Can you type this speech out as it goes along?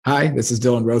Hi, this is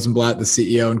Dylan Rosenblatt, the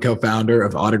CEO and co-founder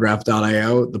of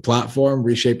Autograph.io, the platform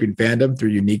reshaping fandom through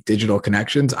unique digital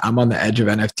connections. I'm on the Edge of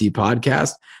NFT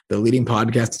podcast, the leading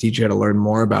podcast to teach you how to learn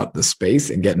more about the space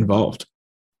and get involved.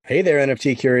 Hey there,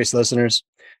 NFT curious listeners.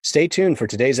 Stay tuned for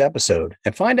today's episode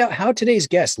and find out how today's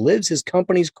guest lives his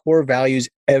company's core values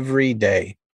every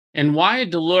day. And why a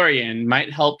DeLorean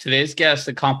might help today's guest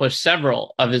accomplish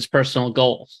several of his personal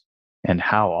goals. And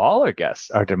how all our guests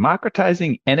are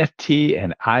democratizing NFT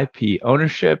and IP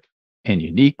ownership in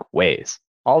unique ways.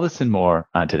 All this and more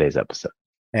on today's episode.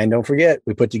 And don't forget,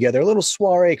 we put together a little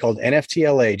soiree called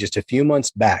NFTLA just a few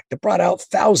months back that brought out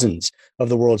thousands of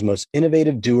the world's most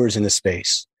innovative doers in the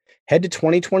space. Head to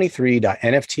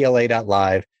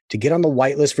 2023.nftla.live to get on the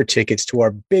whitelist for tickets to our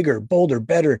bigger, bolder,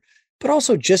 better, but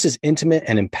also just as intimate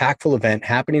and impactful event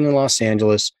happening in Los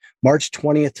Angeles, March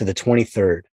 20th to the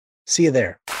 23rd. See you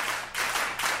there.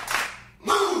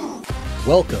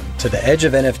 Welcome to the Edge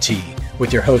of NFT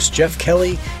with your hosts Jeff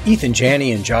Kelly, Ethan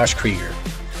Janney, and Josh Krieger,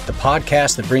 the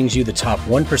podcast that brings you the top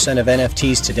 1% of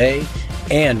NFTs today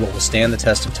and what will stand the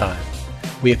test of time.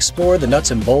 We explore the nuts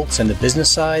and bolts and the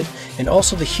business side, and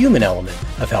also the human element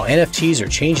of how NFTs are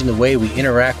changing the way we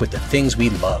interact with the things we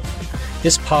love.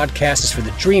 This podcast is for the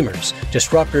dreamers,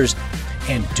 disruptors,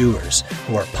 and doers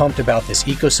who are pumped about this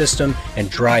ecosystem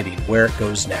and driving where it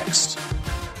goes next.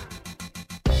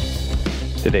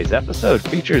 Today's episode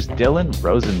features Dylan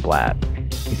Rosenblatt.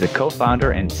 He's a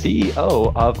co-founder and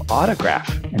CEO of Autograph,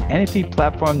 an NFT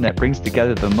platform that brings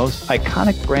together the most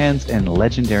iconic brands and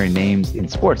legendary names in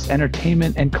sports,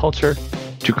 entertainment, and culture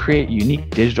to create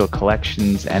unique digital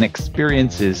collections and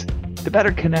experiences to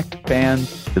better connect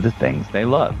fans to the things they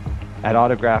love. At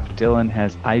Autograph, Dylan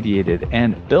has ideated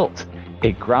and built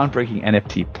a groundbreaking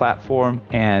NFT platform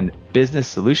and business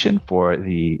solution for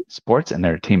the sports and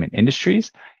entertainment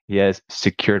industries. He has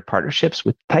secured partnerships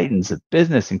with titans of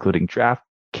business, including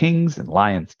DraftKings and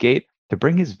Lionsgate, to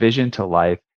bring his vision to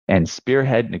life and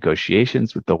spearhead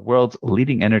negotiations with the world's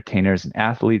leading entertainers and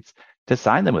athletes to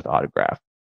sign them with Autograph.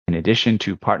 In addition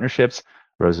to partnerships,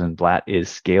 Rosenblatt is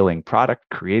scaling product,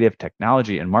 creative,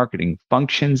 technology, and marketing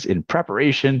functions in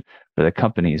preparation for the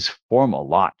company's formal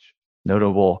launch.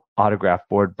 Notable Autograph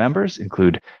board members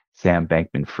include Sam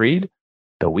Bankman-Fried,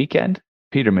 The Weeknd,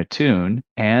 Peter Mattoon,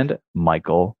 and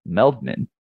Michael Meldman.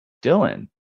 Dylan,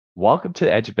 welcome to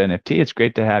the Edge of NFT. It's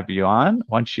great to have you on.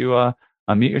 Why don't you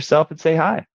unmute yourself and say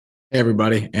hi? Hey,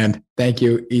 everybody. And thank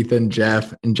you, Ethan,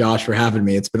 Jeff, and Josh for having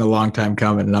me. It's been a long time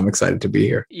coming, and I'm excited to be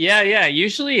here. Yeah.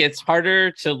 Usually it's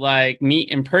harder to meet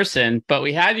in person, but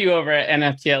we had you over at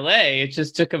NFTLA. It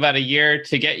just took about a year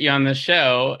to get you on the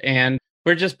show. And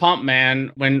we're just pumped,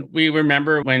 man. When we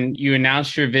remember when you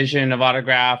announced your vision of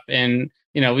Autograph, and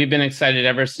we've been excited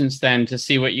ever since then to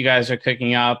see what you guys are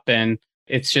cooking up. And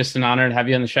it's just an honor to have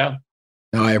you on the show.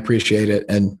 No, I appreciate it.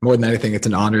 And more than anything, it's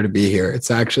an honor to be here. It's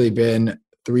actually been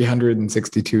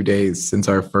 362 days since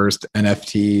our first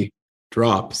NFT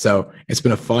drop. So it's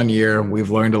been a fun year.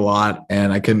 We've learned a lot,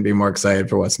 and I couldn't be more excited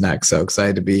for what's next. So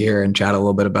excited to be here and chat a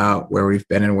little bit about where we've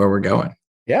been and where we're going.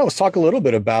 Yeah, let's talk a little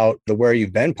bit about the where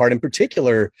you've been part, in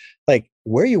particular, like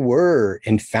where you were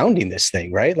in founding this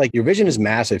thing, right? Like your vision is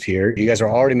massive here. You guys are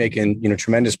already making,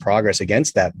 tremendous progress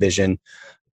against that vision.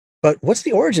 But what's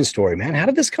the origin story, man? How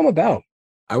did this come about?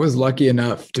 I was lucky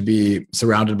enough to be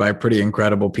surrounded by pretty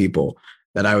incredible people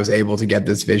that I was able to get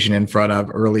this vision in front of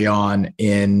early on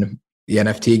in the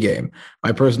NFT game.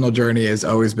 My personal journey has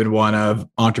always been one of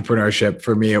entrepreneurship.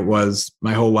 For me, it was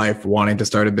my whole life wanting to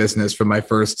start a business, from my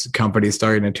first company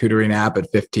starting a tutoring app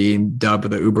at 15, dubbed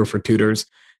the Uber for Tutors,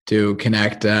 to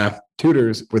connect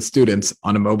tutors with students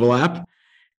on a mobile app.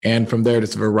 And from there,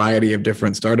 just a variety of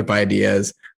different startup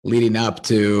ideas leading up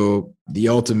to the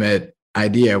ultimate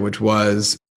idea, which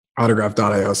was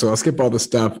Autograph.io. So I'll skip all the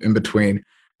stuff in between.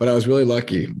 But I was really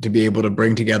lucky to be able to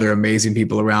bring together amazing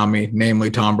people around me, namely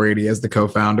Tom Brady as the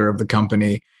co-founder of the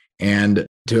company, and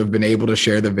to have been able to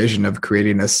share the vision of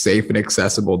creating a safe and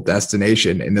accessible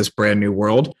destination in this brand new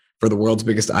world for the world's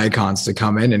biggest icons to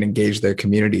come in and engage their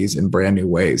communities in brand new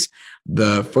ways.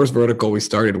 The first vertical we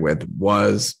started with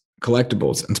was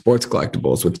collectibles and sports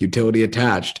collectibles with utility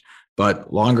attached.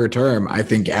 But longer term, I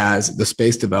think as the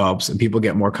space develops and people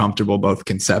get more comfortable both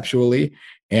conceptually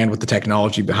and with the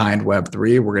technology behind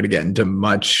Web3, we're going to get into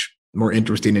much more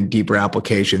interesting and deeper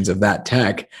applications of that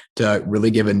tech to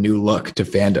really give a new look to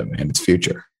fandom and its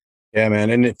future. Yeah, man.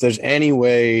 And if there's any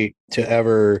way to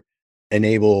ever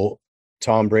enable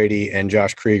Tom Brady and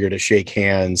Josh Krieger to shake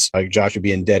hands, Josh would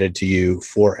be indebted to you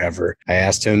forever. I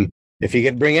asked him if he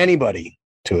could bring anybody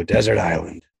to a desert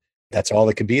island. That's all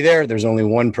that could be there. There's only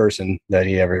one person that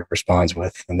he ever responds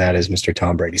with, and that is Mr.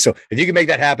 Tom Brady. So if you can make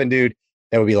that happen, dude,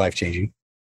 That would be life-changing.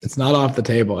 It's not off the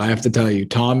table. I have to tell you,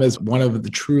 Tom is one of the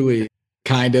truly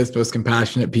kindest, most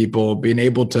compassionate people. Being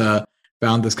able to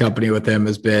found this company with him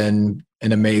has been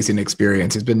an amazing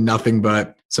experience. He's been nothing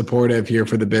but supportive here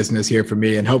for the business, here for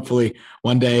me, and hopefully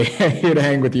one day here to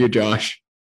hang with you, Josh.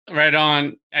 Right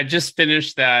on. I just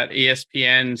finished that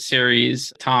ESPN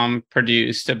series Tom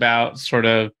produced about sort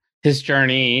of his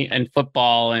journey in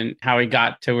football and how he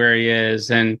got to where he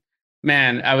is. And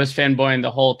man, I was fanboying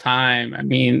the whole time. I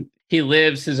mean, he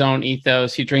lives his own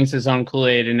ethos. He drinks his own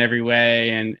Kool-Aid in every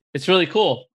way. And it's really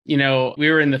cool. You know, we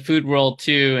were in the food world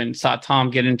too and saw Tom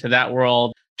get into that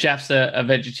world. Jeff's a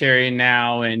vegetarian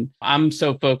now. And I'm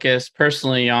so focused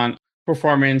personally on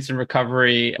performance and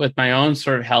recovery with my own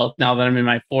sort of health now that I'm in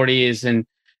my 40s.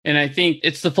 And I think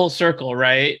it's the full circle,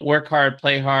 right? Work hard,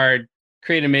 play hard,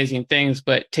 create amazing things,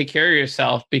 but take care of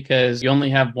yourself because you only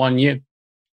have one you.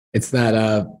 It's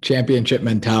that championship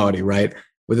mentality, right?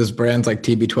 With his brands like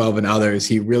TB12 and others,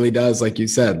 he really does, like you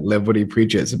said, live what he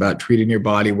preaches about treating your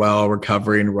body well,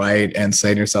 recovering right, and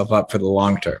setting yourself up for the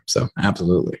long term. So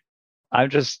absolutely. I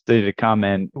just need to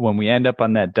comment, when we end up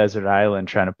on that desert island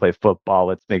trying to play football,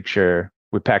 let's make sure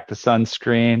we pack the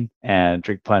sunscreen and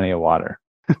drink plenty of water.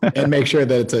 And make sure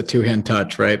that it's a two-hand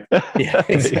touch, right? Yeah,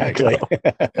 exactly.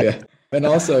 Yeah. And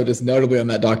also, just notably on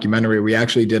that documentary, we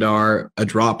actually did a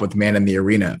drop with Man in the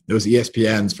Arena. It was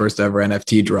ESPN's first ever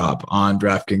NFT drop on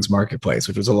DraftKings Marketplace,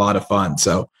 which was a lot of fun.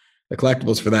 So the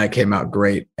collectibles for that came out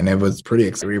great, and it was pretty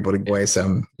exciting. We were able to give away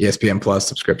some ESPN Plus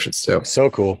subscriptions too. So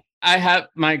cool.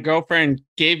 My girlfriend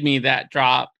gave me that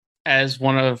drop as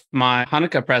one of my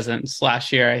Hanukkah presents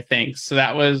last year, I think. So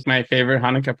that was my favorite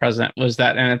Hanukkah present, was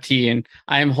that NFT, and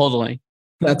I am hodling.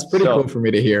 That's pretty cool for me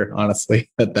to hear,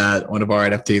 honestly, that one of our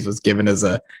NFTs was given as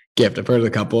a gift. I've heard it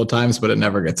a couple of times, but it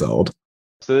never gets old.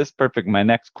 So this is perfect. My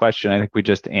next question, I think we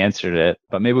just answered it,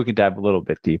 but maybe we can dive a little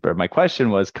bit deeper. My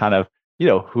question was kind of,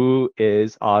 who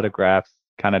is Autograph's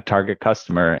kind of target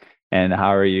customer and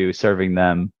how are you serving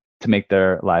them to make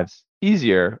their lives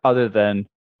easier other than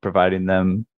providing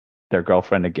them their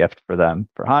girlfriend a gift for them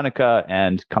for Hanukkah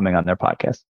and coming on their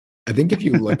podcast? I think if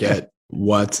you look at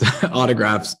what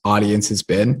Autograph's audience has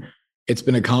been, it's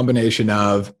been a combination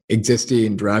of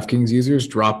existing DraftKings users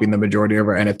dropping the majority of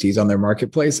our NFTs on their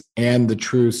marketplace and the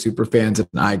true super fans and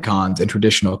icons and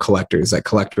traditional collectors that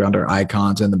collect around our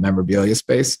icons in the memorabilia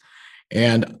space.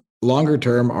 And longer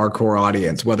term, our core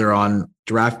audience, whether on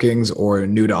DraftKings or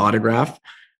new to Autograph,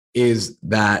 is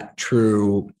that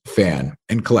true fan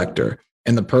and collector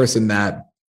and the person that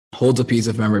holds a piece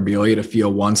of memorabilia to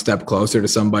feel one step closer to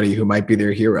somebody who might be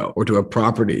their hero or to a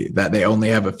property that they only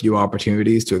have a few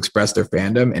opportunities to express their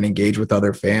fandom and engage with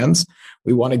other fans.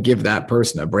 We want to give that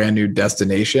person a brand new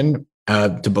destination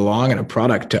to belong and a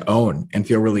product to own and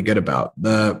feel really good about.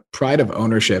 The pride of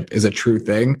ownership is a true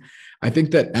thing. I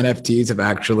think that NFTs have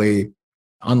actually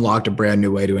unlocked a brand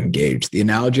new way to engage. The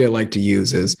analogy I like to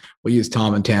use is, we'll use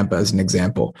Tom in Tampa as an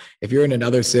example. If you're in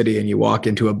another city and you walk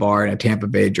into a bar in a Tampa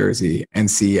Bay jersey and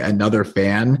see another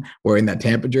fan wearing that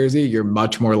Tampa jersey, you're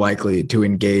much more likely to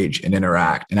engage and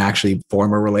interact and actually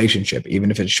form a relationship,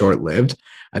 even if it's short-lived.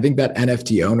 I think that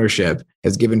NFT ownership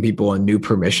has given people a new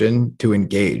permission to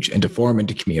engage and to form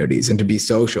into communities and to be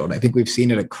social. And I think we've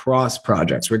seen it across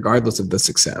projects, regardless of the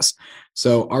success.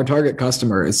 So our target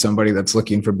customer is somebody that's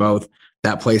looking for both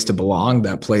that place to belong,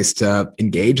 that place to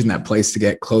engage, and that place to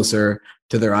get closer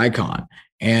to their icon.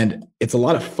 And it's a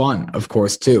lot of fun, of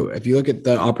course, too. If you look at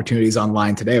the opportunities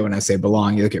online today, when I say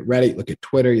belong, you look at Reddit, you look at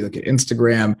Twitter, you look at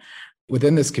Instagram.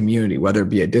 Within this community, whether it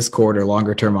be a Discord or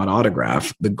longer term on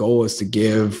Autograph, the goal is to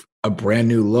give a brand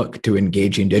new look to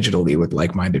engaging digitally with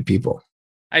like-minded people.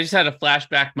 I just had a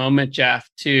flashback moment, Jeff,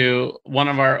 to one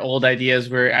of our old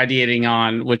ideas we were ideating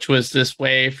on, which was this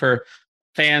way for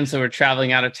fans that were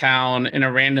traveling out of town in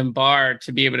a random bar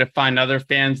to be able to find other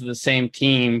fans of the same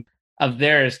team of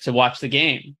theirs to watch the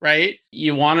game, right?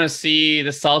 You want to see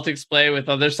the Celtics play with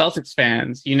other Celtics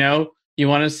fans, you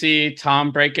want to see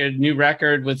Tom break a new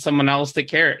record with someone else that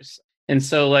cares. And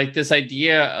so like this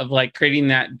idea of like creating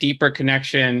that deeper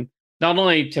connection, not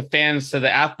only to fans, to the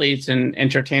athletes and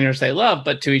entertainers they love,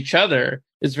 but to each other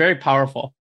is very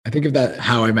powerful. I think of that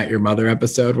How I Met Your Mother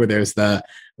episode where there's the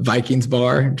Vikings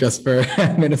bar just for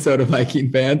Minnesota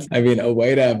Viking fans. I mean, a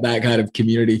way to have that kind of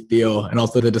community feel, and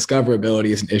also the discoverability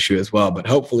is an issue as well. But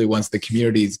hopefully once the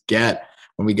communities get,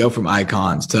 when we go from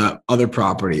icons to other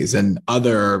properties and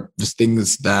other just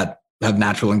things that have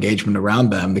natural engagement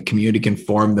around them, the community can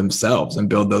form themselves and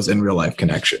build those in real life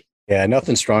connections. Yeah,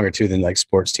 nothing stronger too than like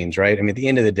sports teams, right? I mean, at the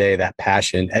end of the day, that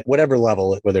passion at whatever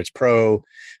level, whether it's pro,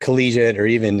 collegiate, or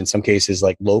even in some cases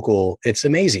like local, it's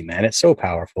amazing, man. It's so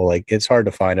powerful. Like it's hard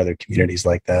to find other communities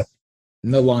like that.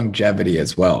 and the longevity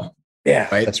as well. Yeah,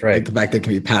 right. That's right. Like the fact that it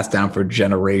can be passed down for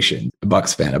generations. A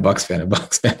Bucks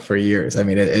fan for years. I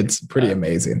mean, it's pretty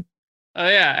amazing. Oh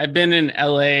yeah, I've been in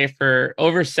LA for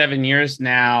over 7 years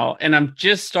now, and I'm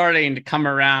just starting to come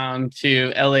around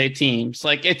to LA teams.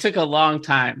 Like it took a long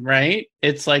time, right?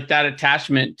 It's like that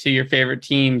attachment to your favorite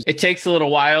teams. It takes a little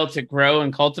while to grow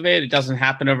and cultivate. It doesn't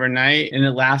happen overnight, and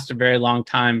it lasts a very long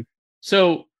time.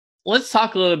 So let's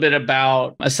talk a little bit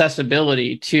about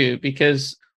accessibility too,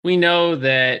 because we know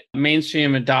that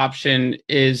mainstream adoption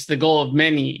is the goal of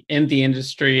many in the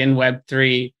industry in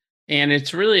Web3. And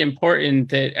it's really important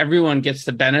that everyone gets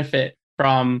the benefit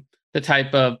from the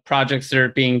type of projects that are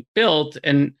being built.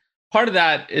 And part of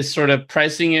that is sort of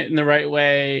pricing it in the right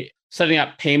way, setting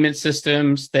up payment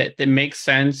systems that make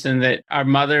sense and that our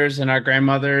mothers and our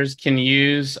grandmothers can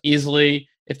use easily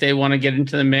if they want to get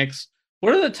into the mix.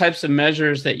 What are the types of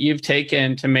measures that you've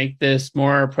taken to make this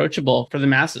more approachable for the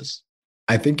masses?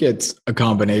 I think it's a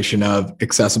combination of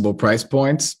accessible price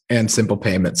points and simple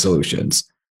payment solutions.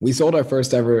 We sold our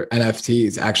first ever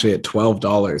NFTs actually at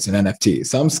 $12 in NFT.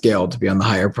 Some scaled to be on the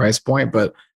higher price point,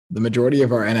 but the majority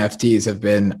of our NFTs have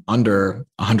been under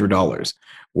 $100,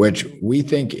 which we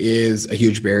think is a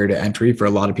huge barrier to entry for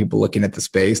a lot of people looking at the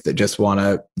space that just want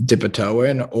to dip a toe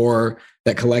in or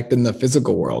that collect in the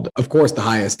physical world. Of course, the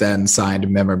highest end signed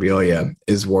memorabilia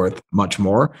is worth much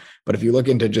more. But if you look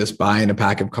into just buying a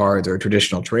pack of cards or a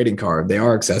traditional trading card, they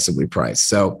are excessively priced.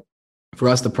 So for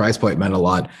us, the price point meant a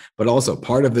lot, but also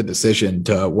part of the decision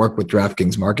to work with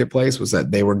DraftKings Marketplace was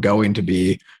that they were going to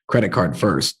be credit card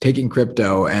first. Taking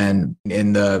crypto and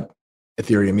in the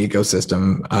Ethereum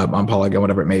ecosystem on Polygon,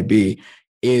 whatever it may be,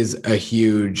 is a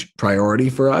huge priority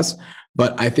for us.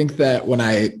 But I think that when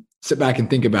I sit back and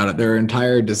think about it, there are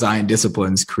entire design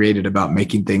disciplines created about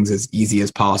making things as easy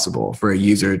as possible for a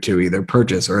user to either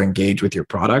purchase or engage with your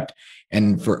product.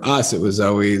 And for us, it was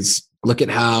always look at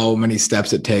how many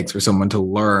steps it takes for someone to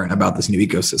learn about this new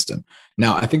ecosystem.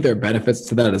 Now, I think there are benefits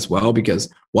to that as well, because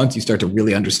once you start to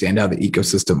really understand how the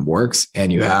ecosystem works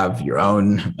and you have your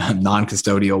own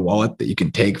non-custodial wallet that you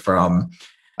can take from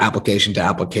application to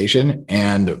application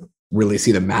and really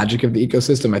see the magic of the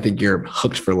ecosystem, I think you're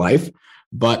hooked for life.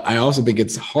 But I also think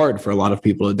it's hard for a lot of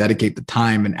people to dedicate the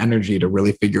time and energy to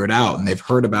really figure it out. And they've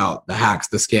heard about the hacks,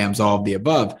 the scams, all of the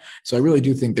above. So I really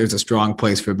do think there's a strong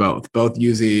place for both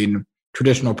using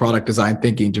traditional product design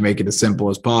thinking to make it as simple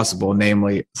as possible,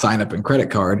 namely sign up and credit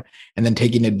card, and then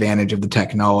taking advantage of the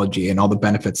technology and all the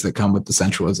benefits that come with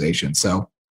decentralization. So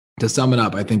to sum it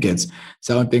up, I think it's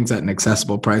selling things at an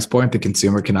accessible price point the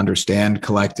consumer can understand,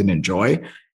 collect, and enjoy,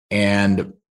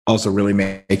 and also really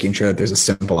making sure that there's a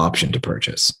simple option to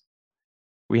purchase.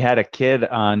 We had a kid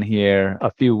on here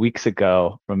a few weeks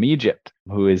ago from Egypt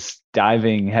who is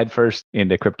diving headfirst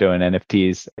into crypto and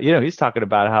NFTs. He's talking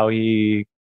about how he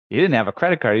didn't have a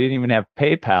credit card. He didn't even have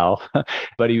PayPal,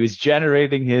 but he was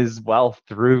generating his wealth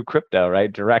through crypto,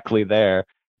 right? Directly there.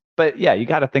 But yeah, you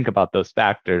got to think about those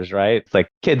factors, right? It's like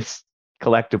kids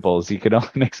collectibles. You could only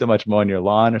make so much more on your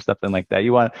lawn or something like that.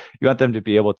 You want them to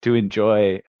be able to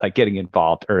enjoy like getting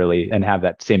involved early and have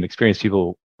that same experience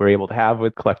people were able to have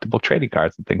with collectible trading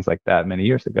cards and things like that many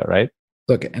years ago, right?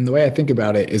 Look, and the way I think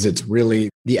about it is it's really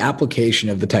the application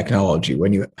of the technology.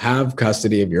 When you have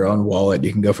custody of your own wallet,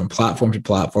 you can go from platform to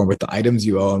platform with the items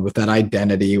you own, with that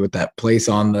identity, with that place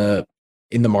in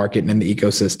the market and in the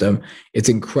ecosystem. It's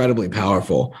incredibly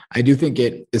powerful. I do think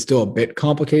it is still a bit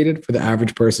complicated for the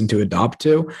average person to adopt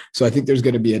to. So I think there's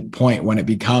going to be a point when it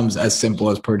becomes as simple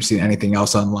as purchasing anything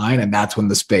else online. And that's when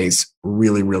the space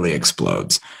really, really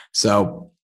explodes. So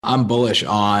I'm bullish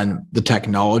on the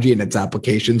technology and its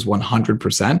applications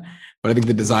 100%. But I think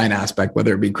the design aspect,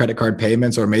 whether it be credit card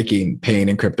payments or making paying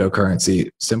in cryptocurrency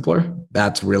simpler,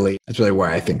 that's really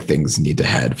where I think things need to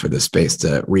head for this space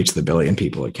to reach the billion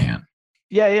people it can.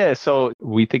 Yeah. So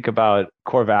we think about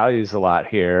core values a lot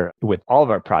here with all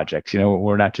of our projects.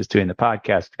 We're not just doing the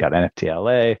podcast. We've got NFT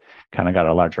LA, kind of got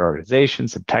a larger organization,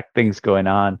 some tech things going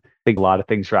on. I think a lot of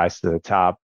things rise to the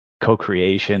top.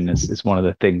 Co-creation is one of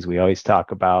the things we always talk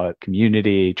about,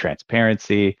 community,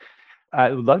 transparency.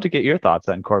 I'd love to get your thoughts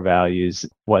on core values,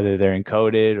 whether they're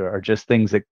encoded or just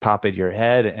things that pop in your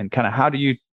head, and kind of how do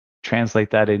you translate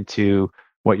that into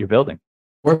what you're building?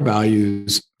 Core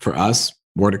values for us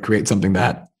were to create something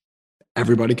that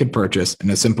everybody could purchase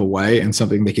in a simple way and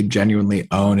something they could genuinely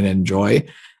own and enjoy,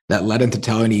 that led into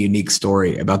telling a unique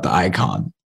story about the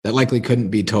icon that likely couldn't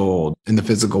be told in the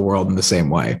physical world in the same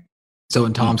way. So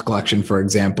in Tom's collection, for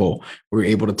example, we were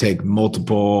able to take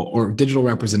multiple or digital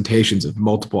representations of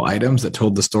multiple items that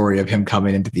told the story of him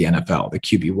coming into the NFL. The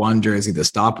QB1 jersey, the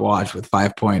stopwatch with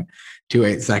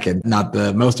 5.28 seconds, not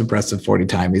the most impressive 40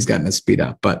 time he's gotten his speed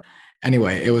up. But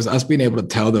anyway, it was us being able to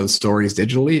tell those stories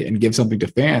digitally and give something to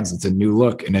fans. It's a new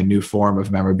look and a new form of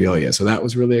memorabilia. So that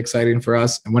was really exciting for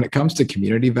us. And when it comes to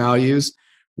community values,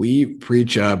 we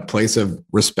preach a place of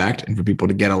respect and for people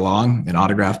to get along in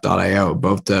autograph.io,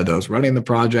 both to those running the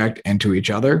project and to each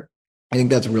other. I think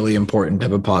that's really important to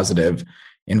have a positive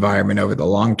environment over the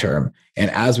long term. And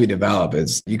as we develop,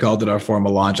 as you called it our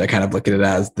formal launch, I kind of look at it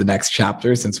as the next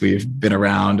chapter since we've been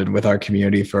around and with our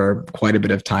community for quite a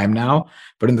bit of time now.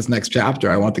 But in this next chapter,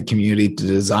 I want the community to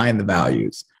design the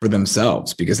values for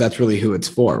themselves because that's really who it's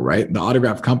for, right? The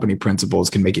Autograph Company principles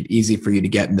can make it easy for you to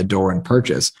get in the door and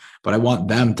purchase, but I want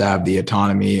them to have the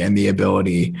autonomy and the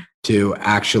ability to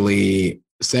actually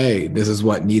say, this is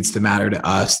what needs to matter to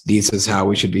us. This is how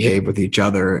we should behave with each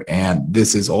other. And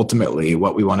this is ultimately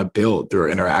what we want to build through our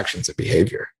interactions and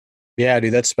behavior. Yeah,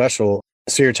 dude, that's special.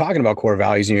 So you're talking about core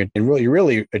values and you're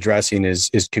really addressing is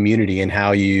community and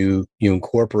how you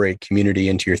incorporate community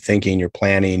into your thinking, your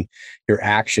planning, your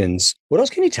actions. What else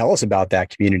can you tell us about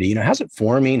that community? How's it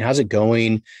forming? How's it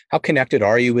going? How connected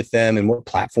are you with them? And what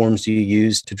platforms do you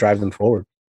use to drive them forward?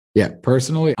 Yeah,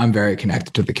 personally, I'm very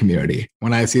connected to the community.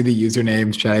 When I see the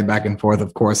usernames chatting back and forth,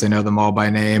 of course, I know them all by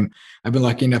name. I've been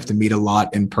lucky enough to meet a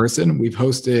lot in person. We've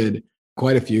hosted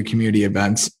quite a few community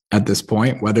events at this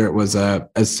point, whether it was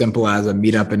as simple as a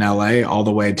meetup in LA all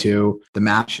the way to the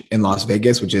match in Las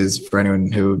Vegas, which is, for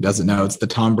anyone who doesn't know, it's the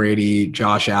Tom Brady,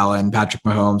 Josh Allen, Patrick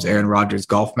Mahomes, Aaron Rodgers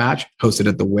golf match hosted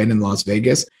at the Wynn in Las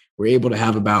Vegas. We're able to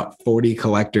have about 40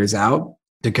 collectors out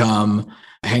to come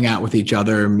hang out with each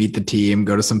other, meet the team,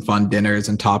 go to some fun dinners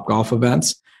and Topgolf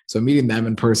events. So meeting them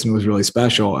in person was really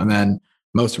special. And then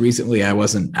most recently, I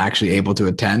wasn't actually able to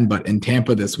attend, but in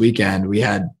Tampa this weekend, we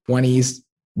had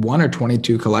 21 or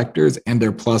 22 collectors and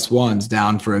their plus ones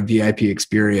down for a VIP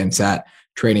experience at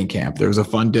training camp. There was a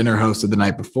fun dinner hosted the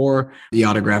night before, the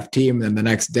Autograph team. Then the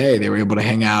next day, they were able to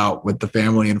hang out with the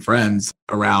family and friends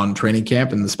around training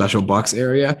camp in the special Bucks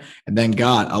area, and then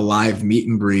got a live meet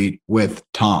and greet with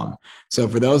Tom. So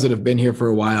for those that have been here for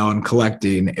a while and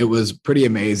collecting, it was pretty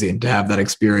amazing to have that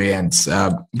experience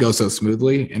go so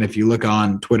smoothly. And if you look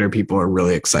on Twitter, people are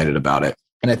really excited about it.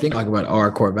 And I think, like, about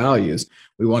our core values,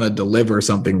 we want to deliver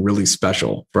something really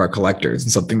special for our collectors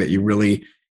and something that you really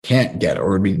can't get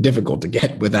or would be difficult to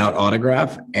get without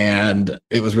Autograph. And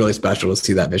it was really special to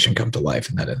see that vision come to life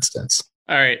in that instance.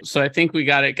 All right. So I think we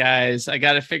got it, guys. I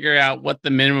got to figure out what the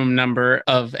minimum number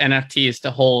of NFTs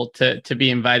to hold to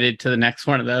be invited to the next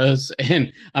one of those.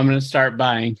 And I'm going to start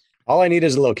buying. All I need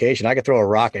is a location. I could throw a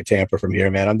rock at Tampa from here,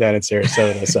 man. I'm down in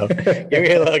Sarasota. So give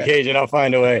me a location. I'll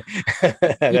find a way.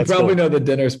 You probably know the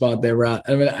dinner spot they were at.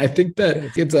 I mean, I think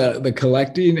that it's the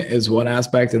collecting is one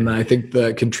aspect. And then I think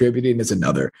the contributing is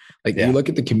another. Like, you look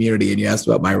at the community and you asked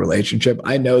about my relationship.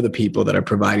 I know the people that are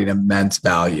providing immense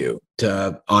value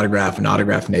to Autograph and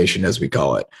Autograph Nation, as we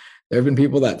call it. There have been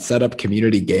people that set up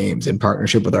community games in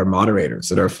partnership with our moderators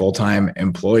that are full-time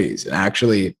employees and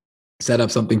actually set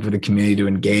up something for the community to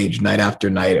engage night after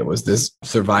night. It was this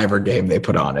Survivor game they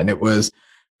put on, and it was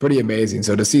pretty amazing.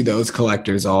 So to see those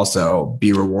collectors also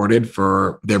be rewarded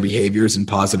for their behaviors and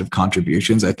positive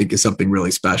contributions, I think is something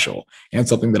really special and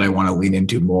something that I want to lean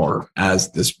into more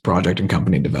as this project and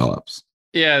company develops.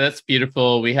 Yeah, that's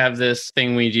beautiful. We have this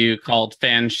thing we do called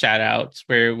fan shout outs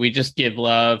where we just give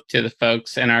love to the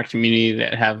folks in our community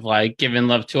that have given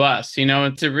love to us.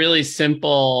 It's a really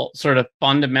simple sort of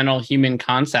fundamental human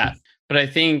concept. But I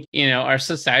think, our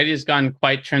society has gone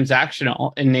quite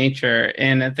transactional in nature.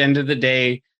 And at the end of the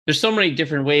day, there's so many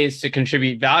different ways to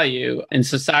contribute value in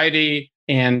society.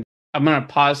 And I'm going to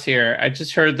pause here. I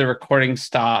just heard the recording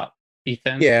stop,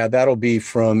 Ethan. Yeah, that'll be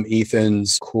from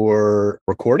Ethan's core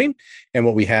recording. And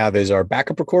what we have is our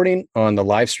backup recording on the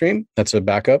live stream. That's a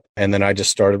backup. And then I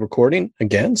just started recording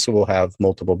again. So we'll have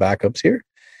multiple backups here.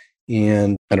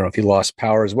 And I don't know if he lost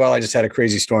power as well. I just had a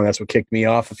crazy storm. That's what kicked me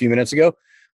off a few minutes ago.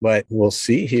 But we'll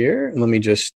see here. Let me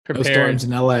just prepare. No storms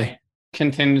in LA.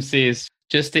 Contingencies,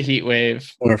 just a heat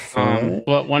wave. We're fine.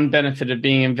 What one benefit of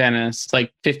being in Venice?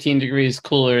 It's 15 degrees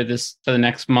cooler for the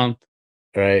next month.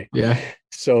 Right. Yeah.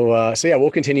 So yeah, we'll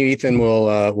continue. Ethan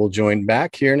will join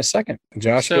back here in a second.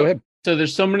 Josh, go ahead. So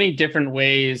there's so many different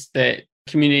ways that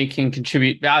community can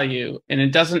contribute value, and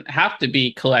it doesn't have to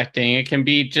be collecting. It can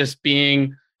be just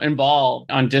being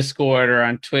involved on Discord or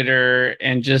on Twitter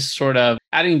and just sort of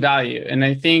adding value. And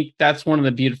I think that's one of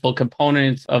the beautiful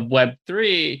components of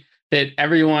Web3, that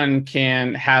everyone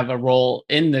can have a role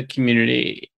in the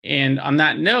community. And on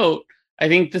that note, I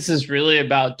think this is really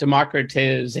about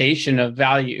democratization of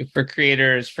value for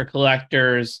creators, for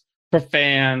collectors, for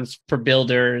fans, for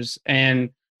builders. And,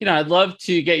 I'd love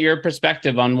to get your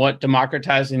perspective on what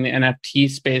democratizing the NFT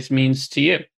space means to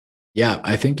you. Yeah,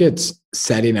 I think it's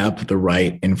setting up the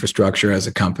right infrastructure as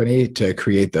a company to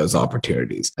create those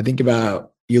opportunities. I think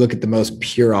about, you look at the most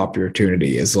pure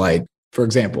opportunity is like, for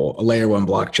example, a layer one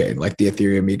blockchain like the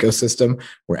Ethereum ecosystem,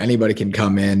 where anybody can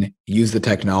come in, use the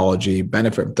technology,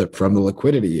 benefit from the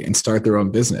liquidity, and start their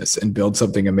own business and build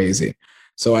something amazing.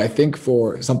 So I think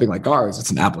for something like ours,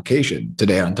 it's an application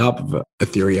today on top of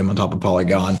Ethereum, on top of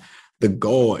Polygon. The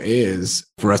goal is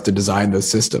for us to design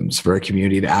those systems for a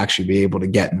community to actually be able to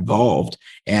get involved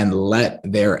and let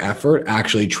their effort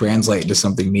actually translate into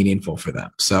something meaningful for them.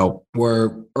 So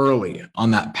we're early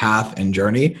on that path and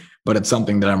journey, but it's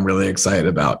something that I'm really excited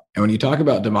about. And when you talk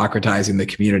about democratizing the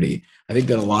community, I think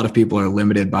that a lot of people are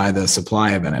limited by the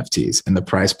supply of NFTs and the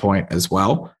price point as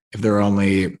well. If there are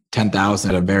only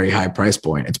 10,000 at a very high price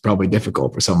point, it's probably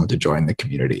difficult for someone to join the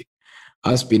community.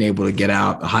 Us being able to get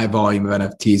out a high volume of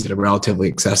NFTs at a relatively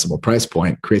accessible price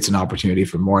point creates an opportunity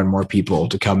for more and more people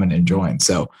to come in and join.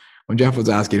 So when Jeff was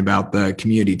asking about the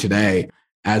community today,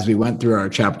 as we went through our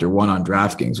chapter 1 on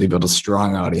DraftKings, we built a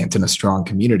strong audience and a strong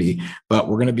community, but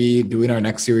we're going to be doing our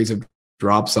next series of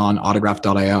drops on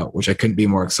Autograph.io, which I couldn't be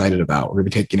more excited about. We're going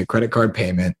to be taking a credit card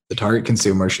payment. The target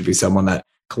consumer should be someone that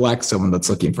collects, someone that's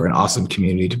looking for an awesome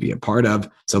community to be a part of,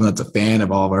 someone that's a fan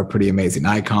of all of our pretty amazing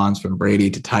icons, from Brady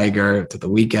to Tiger to The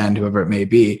Weeknd, whoever it may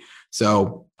be.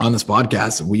 So on this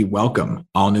podcast, we welcome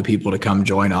all new people to come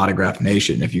join Autograph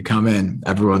Nation. If you come in,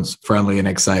 everyone's friendly and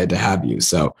excited to have you.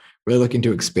 So really looking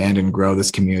to expand and grow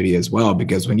this community as well,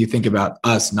 because when you think about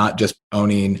us not just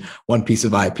owning one piece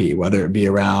of IP, whether it be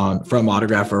around from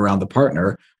Autograph or around the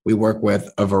partner, we work with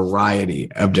a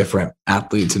variety of different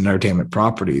athletes and entertainment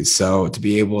properties. So to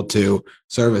be able to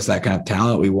service that kind of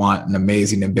talent, we want an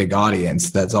amazing and big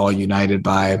audience that's all united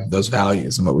by those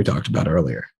values and what we talked about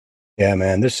earlier. Yeah,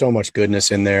 man, there's so much goodness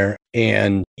in there.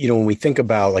 And, when we think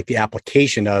about like the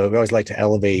application of it, we always like to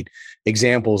elevate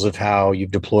examples of how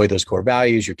you've deployed those core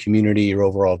values, your community, your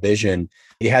overall vision.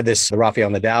 You had this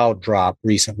Rafael Nadal drop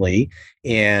recently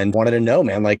and wanted to know,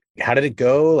 man, like, how did it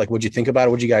go? Like, what'd you think about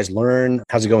it? What'd you guys learn?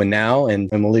 How's it going now? And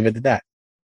we'll leave it at that.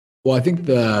 Well, I think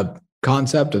the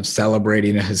concept of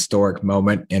celebrating a historic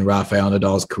moment in Rafael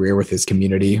Nadal's career with his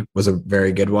community was a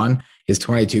very good one. His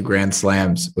 22 Grand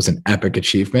Slams was an epic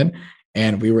achievement,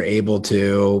 and we were able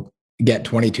to get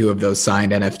 22 of those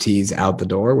signed NFTs out the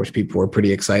door, which people were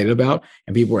pretty excited about.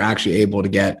 And people were actually able to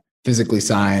get physically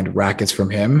signed rackets from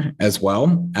him as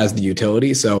well as the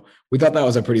utility. So we thought that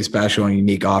was a pretty special and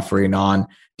unique offering on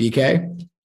DK.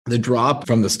 The drop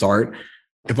from the start,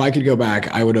 if I could go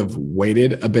back, I would have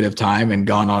waited a bit of time and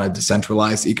gone on a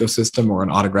decentralized ecosystem or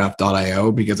an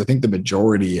Autograph.io, because I think the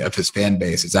majority of his fan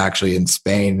base is actually in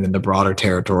Spain and the broader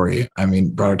territories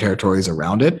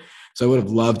around it. So I would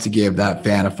have loved to give that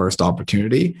fan a first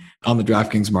opportunity. On the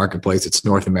DraftKings marketplace, it's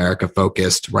North America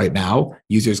focused right now.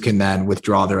 Users can then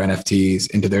withdraw their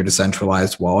NFTs into their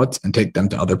decentralized wallets and take them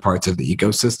to other parts of the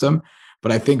ecosystem.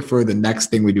 But I think for the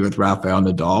next thing we do with Rafael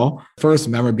Nadal, first,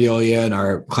 memorabilia in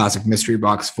our classic mystery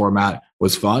box format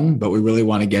was fun, but we really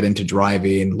want to get into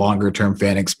driving longer term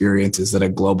fan experiences that a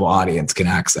global audience can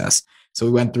access. So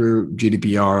we went through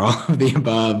GDPR, all of the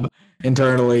above,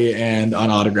 internally and on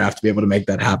Autograph to be able to make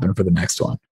that happen for the next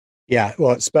one. Yeah,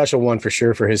 well, it's a special one for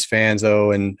sure for his fans,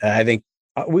 though. And I think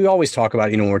we always talk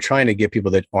about, when we're trying to get people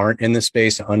that aren't in the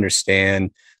space to understand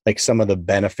like some of the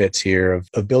benefits here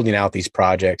of building out these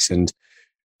projects and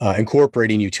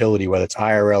incorporating utility, whether it's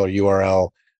IRL or URL.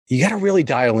 You got to really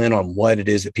dial in on what it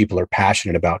is that people are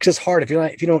passionate about, because it's hard if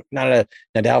you're not a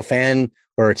Nadal fan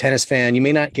or a tennis fan, you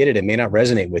may not get it. It may not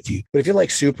resonate with you. But if you're like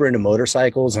super into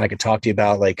motorcycles, and I could talk to you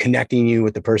about like connecting you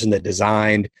with the person that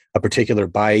designed a particular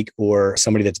bike or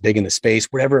somebody that's big in the space,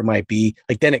 whatever it might be,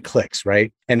 like then it clicks,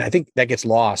 right? And I think that gets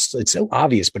lost. It's so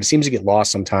obvious, but it seems to get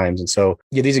lost sometimes. And so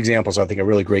yeah, these examples, I think, are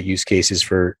really great use cases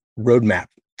for roadmap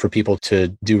for people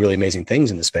to do really amazing things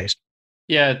in the space.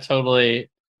 Yeah, totally.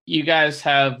 You guys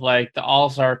have like the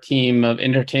all-star team of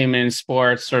entertainment and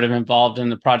sports sort of involved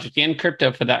in the project, and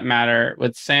crypto for that matter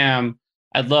with Sam.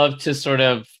 I'd love to sort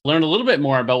of learn a little bit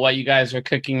more about what you guys are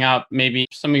cooking up, maybe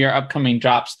some of your upcoming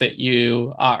drops that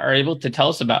you are able to tell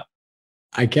us about.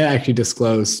 I can't actually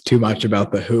disclose too much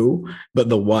about the who, but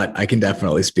the what I can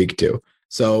definitely speak to.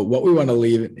 So what we want to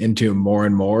lead into more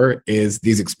and more is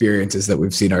these experiences that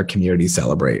we've seen our community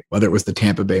celebrate, whether it was the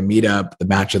Tampa Bay meetup, the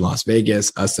match in Las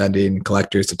Vegas, us sending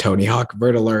collectors to Tony Hawk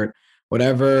Vert Alert,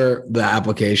 whatever the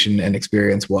application and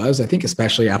experience was, I think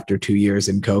especially after 2 years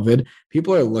in COVID,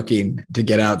 people are looking to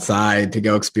get outside, to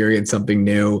go experience something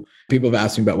new. People have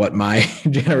asked me about what my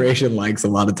generation likes a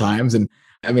lot of times. And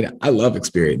I mean, I love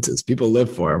experiences. People live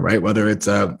for them, right? Whether it's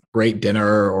a great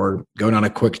dinner or going on a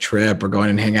quick trip or going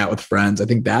and hang out with friends. I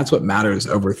think that's what matters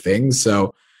over things.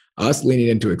 So us leaning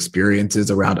into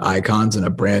experiences around icons in a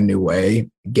brand new way,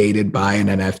 gated by an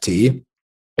NFT,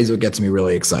 is what gets me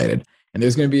really excited. And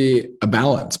there's going to be a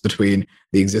balance between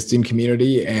the existing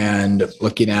community and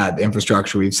looking at the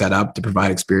infrastructure we've set up to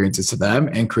provide experiences to them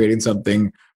and creating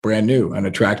something brand new and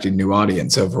attracting new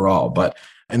audience overall. But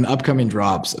in the upcoming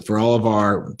drops for all of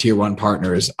our tier one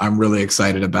partners, I'm really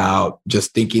excited about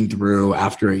just thinking through,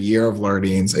 after a year of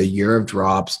learnings, a year of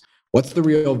drops, what's the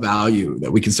real value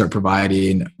that we can start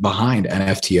providing behind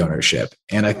NFT ownership?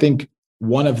 And I think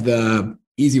one of the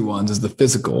easy ones is the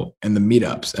physical and the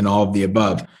meetups and all of the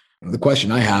above. The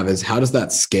question I have is, how does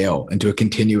that scale into a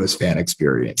continuous fan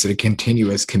experience and a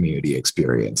continuous community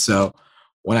experience? So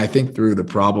when I think through the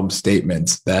problem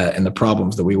statements and the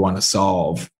problems that we want to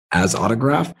solve as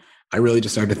Autograph, I really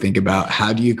just started to think about,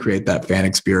 how do you create that fan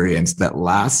experience that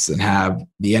lasts and have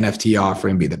the NFT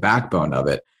offering be the backbone of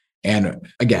it? And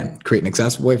again, create an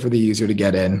accessible way for the user to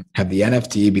get in, have the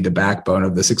NFT be the backbone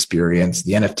of this experience.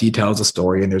 The NFT tells a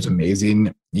story and there's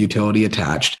amazing utility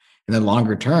attached. And then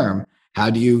longer term, how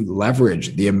do you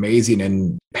leverage the amazing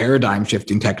and paradigm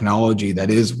shifting technology that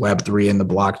is Web3 and the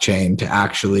blockchain to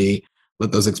actually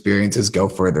let those experiences go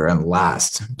further and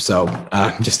last? So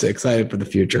I'm just excited for the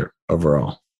future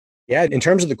overall. Yeah, in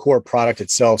terms of the core product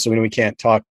itself, so we can't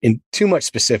talk in too much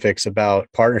specifics about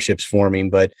partnerships forming,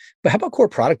 but how about core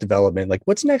product development? Like,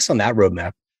 what's next on that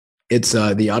roadmap? It's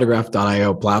the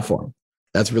Autograph.io platform.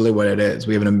 That's really what it is.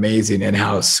 We have an amazing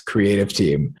in-house creative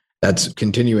team that's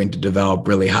continuing to develop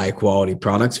really high quality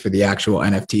products for the actual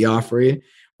NFT offering.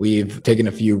 We've taken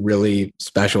a few really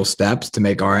special steps to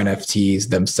make our NFTs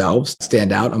themselves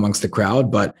stand out amongst the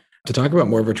crowd. But to talk about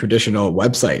more of a traditional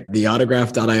website, the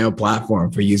Autograph.io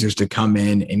platform for users to come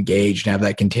in, engage, and have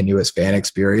that continuous fan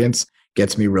experience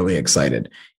gets me really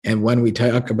excited. And when we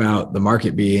talk about the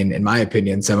market being, in my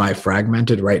opinion,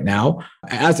 semi-fragmented right now,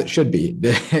 as it should be,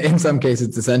 in some cases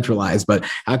decentralized, but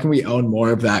how can we own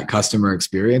more of that customer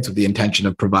experience with the intention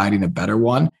of providing a better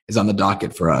one is on the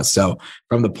docket for us. So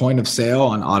from the point of sale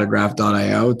on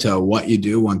Autograph.io to what you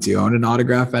do once you own an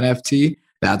Autograph NFT,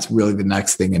 that's really the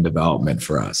next thing in development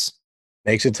for us.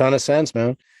 Makes a ton of sense,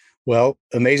 man. Well,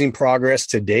 amazing progress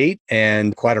to date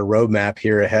and quite a roadmap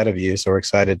here ahead of you. So we're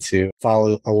excited to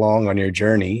follow along on your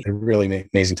journey. A really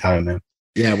amazing time, man.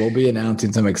 Yeah, we'll be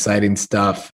announcing some exciting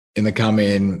stuff in the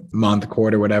coming month,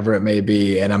 quarter, whatever it may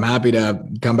be. And I'm happy to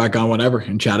come back on whenever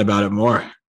and chat about it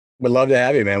more. Would love to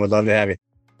have you, man. Would love to have you.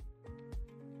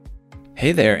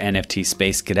 Hey there, NFT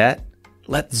Space Cadet.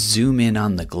 Let's zoom in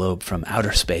on the globe from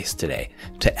outer space today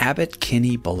to Abbot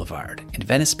Kinney Boulevard in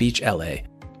Venice Beach, LA.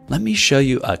 Let me show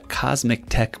you a cosmic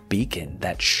tech beacon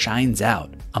that shines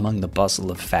out among the bustle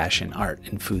of fashion, art,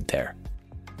 and food there.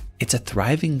 It's a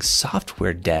thriving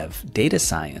software dev, data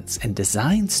science, and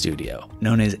design studio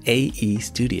known as AE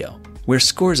Studio, where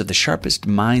scores of the sharpest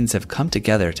minds have come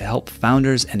together to help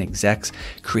founders and execs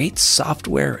create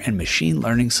software and machine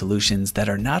learning solutions that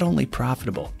are not only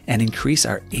profitable and increase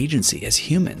our agency as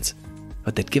humans,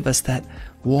 but that give us that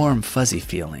warm, fuzzy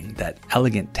feeling that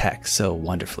elegant tech so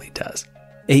wonderfully does.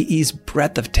 AE's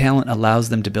breadth of talent allows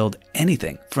them to build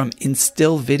anything from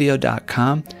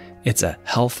InstillVideo.com, it's a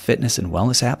health, fitness, and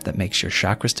wellness app that makes your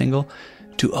chakras tingle,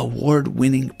 to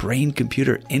award-winning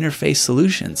brain-computer interface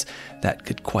solutions that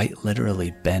could quite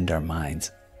literally bend our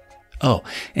minds. Oh,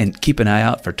 and keep an eye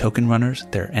out for Token Runners,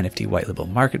 their NFT white label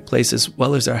marketplace, as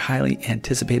well as our highly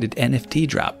anticipated NFT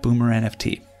drop, Boomer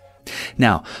NFT.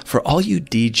 Now, for all you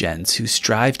degens who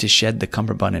strive to shed the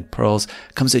cummerbund and pearls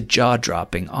comes a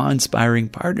jaw-dropping, awe-inspiring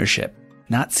partnership,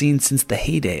 not seen since the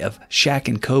heyday of Shaq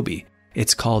and Kobe.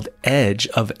 It's called Edge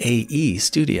of AE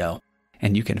Studio,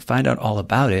 and you can find out all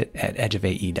about it at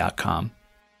edgeofae.com.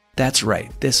 That's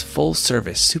right, this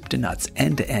full-service, soup-to-nuts,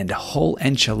 end-to-end, whole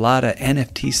enchilada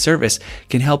NFT service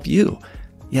can help you,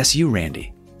 yes you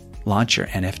Randy, launch your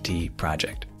NFT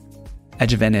project.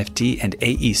 Edge of NFT and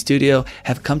AE Studio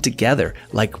have come together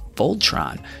like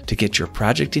Voltron to get your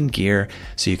project in gear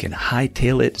so you can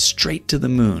hightail it straight to the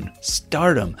moon,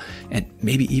 stardom, and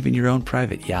maybe even your own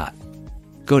private yacht.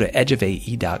 Go to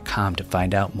edgeofae.com to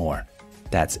find out more.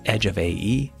 That's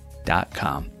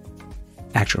edgeofae.com.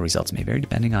 Actual results may vary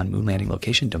depending on moon landing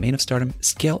location, domain of stardom,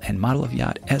 scale and model of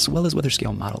yacht, as well as whether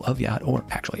scale model of yacht or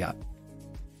actual yacht.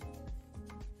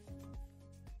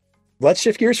 Let's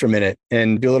shift gears for a minute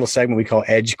and do a little segment we call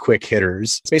Edge Quick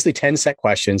Hitters. It's basically 10 set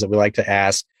questions that we like to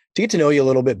ask to get to know you a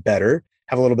little bit better,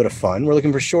 have a little bit of fun. We're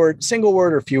looking for short, single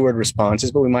word or few word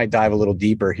responses, but we might dive a little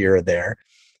deeper here or there.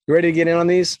 You ready to get in on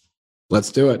these?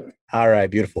 Let's do it. All right,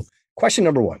 beautiful. Question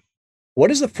number 1. What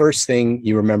is the first thing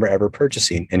you remember ever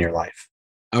purchasing in your life?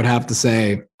 I would have to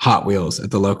say Hot Wheels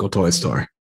at the local toy store.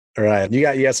 All right. You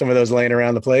got some of those laying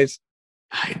around the place?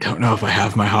 I don't know if I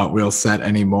have my Hot Wheels set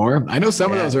anymore. I know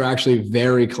some of those are actually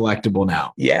very collectible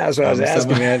now. Yeah, that's what I was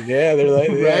asking, man. Yeah, they're like,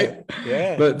 right?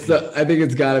 Yeah. But so I think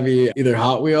it's got to be either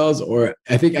Hot Wheels or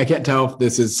I can't tell if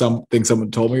this is something someone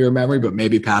told me your memory, but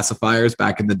maybe pacifiers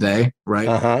back in the day,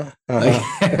 right? But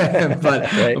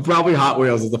right. Probably Hot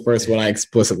Wheels is the first one I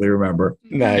explicitly remember.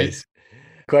 Nice.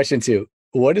 Question 2.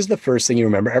 What is the first thing you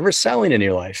remember ever selling in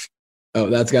your life? Oh,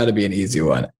 that's got to be an easy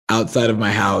one. Outside of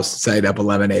my house, setting up a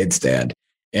lemonade stand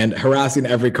and harassing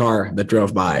every car that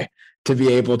drove by to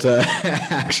be able to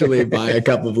actually buy a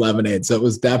cup of lemonade. So it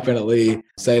was definitely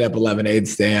setting up a lemonade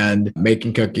stand,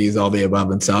 making cookies, all the above,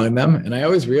 and selling them. And I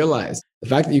always realized the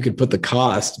fact that you could put the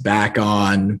cost back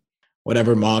on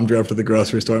whatever mom drove to the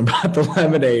grocery store and bought the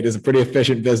lemonade is a pretty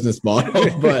efficient business model.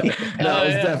 But that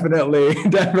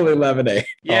was definitely lemonade.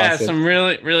 Yeah, awesome. Some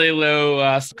really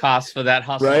low cost for that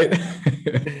hustle. Right?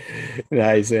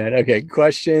 Nice, man. Okay,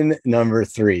 question number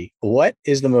 3. What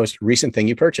is the most recent thing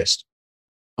you purchased?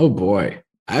 Oh boy,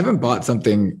 I haven't bought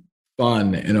something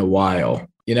fun in a while.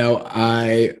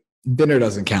 Dinner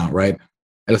doesn't count, right?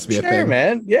 It has to be a thing,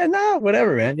 man. Yeah, no,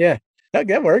 whatever, man. Yeah.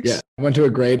 That works. Yeah, I went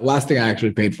to last thing I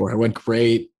actually paid for. I went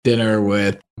great dinner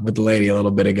with the lady a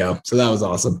little bit ago. So that was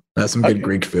awesome. That's some good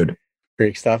Greek food.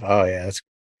 Greek stuff. Oh yeah. That's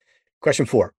question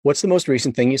 4. What's the most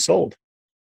recent thing you sold?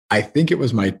 I think it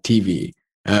was my TV.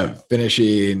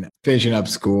 Finishing up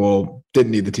school,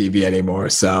 didn't need the TV anymore.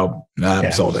 So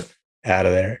sold it. Out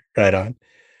of there. Right on.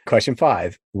 Question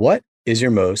 5. What is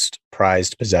your most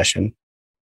prized possession?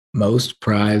 Most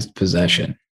prized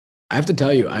possession. I have to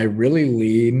tell you, I really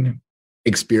lean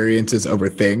experiences over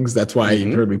things. That's why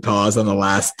you heard me pause on the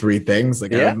last 3 things.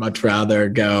 Like I would much rather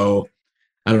go,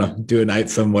 I don't know, do a night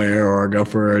somewhere or go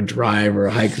for a drive or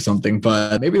a hike or something.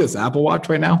 But maybe this Apple Watch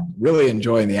right now, really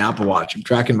enjoying the Apple Watch. I'm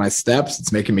tracking my steps.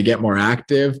 It's making me get more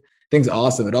active. Thing's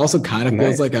awesome. It also kind of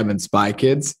feels like I'm in Spy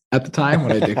Kids at the time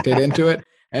when I dictate into it.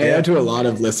 And I know to a lot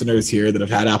of listeners here that have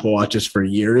had Apple Watches for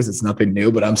years, it's nothing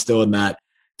new, but I'm still in that.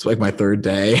 It's like my 3rd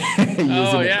day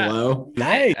using it Glow.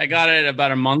 Nice. I got it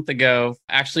about a month ago,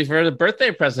 actually for the birthday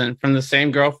present from the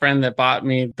same girlfriend that bought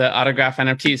me the autograph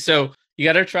NFT. So you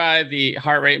got to try the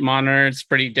heart rate monitor. It's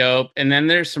pretty dope. And then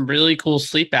there's some really cool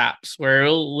sleep apps where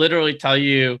it'll literally tell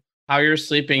you how you're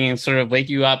sleeping and sort of wake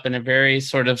you up in a very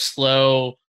sort of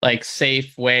slow, like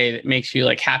safe way that makes you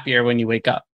like happier when you wake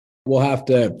up. We'll have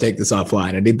to take this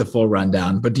offline. I need the full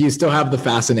rundown. But do you still have the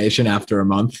fascination after a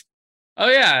month? Oh,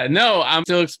 yeah. No, I'm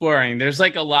still exploring. There's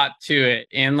like a lot to it.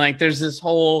 And like there's this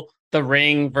whole the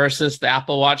Ring versus the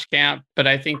Apple Watch camp. But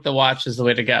I think the watch is the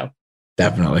way to go.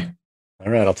 Definitely.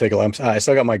 All right. I'll take a look. I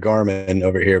still got my Garmin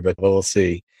over here, but we'll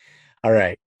see. All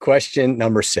right. Question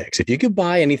number 6. If you could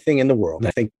buy anything in the world,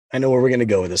 I think I know where we're going to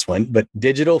go with this one, but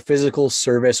digital, physical,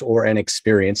 service, or an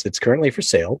experience that's currently for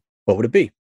sale, what would it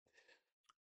be?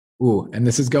 Ooh, and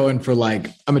this is going for like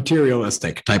a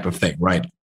materialistic type of thing, right?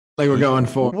 Like we're going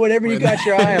for whatever you got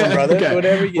your eye on, brother. Okay.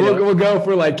 Whatever we'll go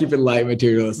for like keep it light,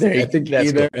 materialistic. I think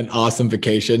either cool. An awesome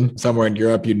vacation somewhere in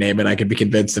Europe, you name it. I could be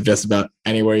convinced of just about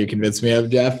anywhere you convince me of,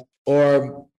 Jeff.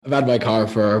 Or I've had my car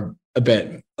for a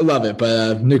bit. I love it, but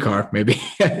a new car maybe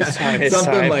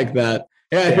something like that.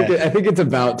 Yeah, I think it's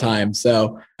about time.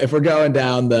 So if we're going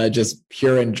down the just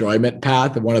pure enjoyment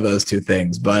path, one of those 2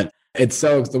 things, but.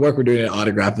 The work we're doing at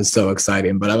Autograph is so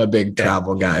exciting, but I'm a big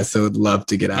travel guy, so would love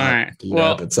to get out to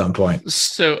Europe at some point.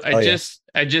 So I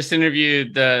just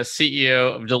interviewed the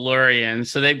CEO of DeLorean.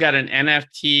 So they've got an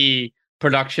NFT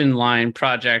production line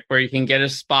project where you can get a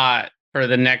spot for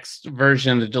the next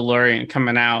version of the DeLorean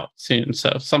coming out soon.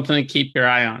 So something to keep your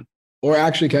eye on. Or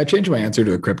actually, can I change my answer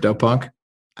to a CryptoPunk?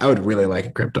 I would really like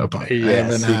a CryptoPunk.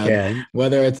 Yes, you can.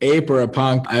 Whether it's ape or a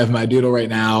punk, I have my doodle right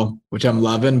now, which I'm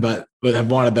loving, but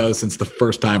I've wanted those since the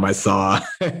first time I saw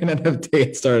an NFT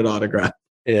and started Autograph.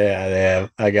 Yeah,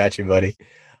 I got you, buddy.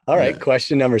 All right,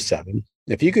 question number 7.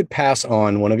 If you could pass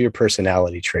on one of your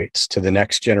personality traits to the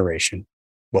next generation,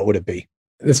 what would it be?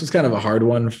 This was kind of a hard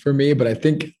one for me, but I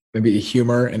think maybe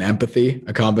humor and empathy,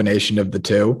 a combination of the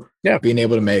 2. Yeah. Being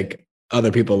able to make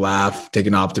other people laugh, take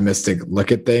an optimistic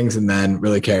look at things, and then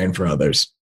really caring for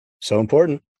others. So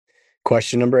important.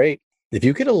 Question number 8. If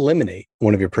you could eliminate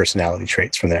one of your personality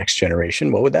traits from the next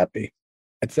generation, what would that be?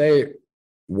 I'd say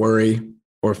worry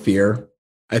or fear.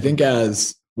 I think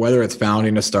as whether it's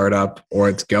founding a startup or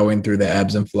it's going through the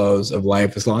ebbs and flows of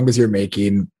life, as long as you're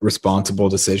making responsible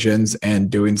decisions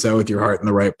and doing so with your heart in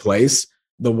the right place,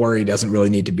 the worry doesn't really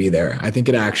need to be there. I think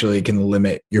it actually can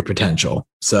limit your potential.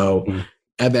 So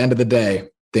at the end of the day,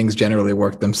 things generally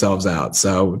work themselves out.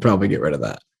 So we'd probably get rid of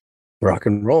that. Rock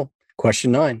and roll.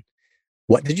 Question 9.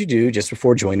 What did you do just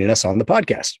before joining us on the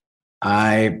podcast?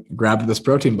 I grabbed this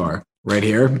protein bar right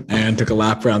here and took a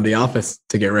lap around the office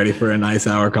to get ready for a nice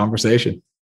hour conversation.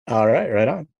 All right, right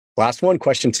on. Last one,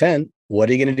 question 10. What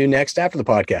are you going to do next after the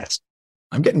podcast?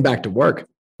 I'm getting back to work.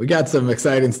 We got some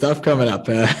exciting stuff coming up.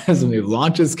 Some new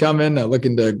launches coming,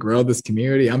 looking to grow this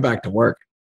community. I'm back to work.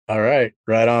 All right,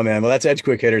 right on, man. Well, that's Edge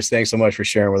Quick Hitters. Thanks so much for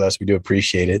sharing with us. We do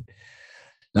appreciate it.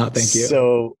 No, thank you.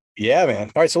 So, yeah,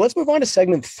 man. All right, so let's move on to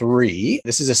segment 3.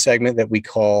 This is a segment that we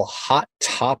call Hot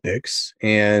Topics.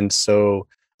 And so,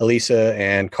 Elisa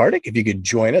and Kartik, if you could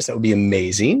join us, that would be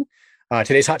amazing.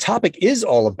 Today's hot topic is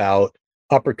all about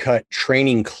Uppercut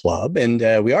Training Club. And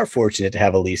we are fortunate to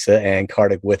have Elisa and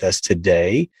Kartik with us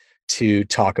today to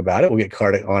talk about it. We'll get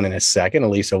Kartik on in a second.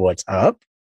 Elisa, what's up?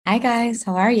 Hi, guys.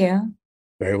 How are you?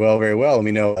 Very well, very well. And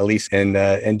we know Elisa and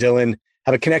Dylan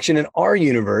have a connection in our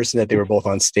universe, and that they were both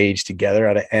on stage together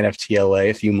at NFTLA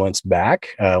a few months back,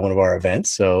 one of our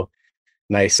events. So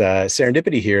nice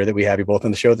serendipity here that we have you both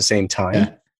on the show at the same time.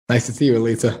 Yeah. Nice to see you,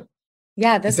 Elisa.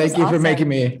 Yeah, this Thank was you awesome. for making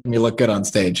me look good on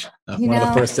stage. One of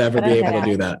the first to ever be able to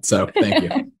do that. So thank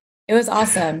you. It was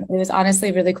awesome. It was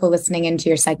honestly really cool listening into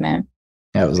your segment.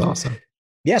 Yeah, it was awesome.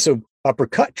 Yeah. So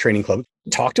Uppercut Training Club,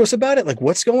 talk to us about it. Like,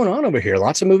 what's going on over here?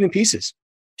 Lots of moving pieces.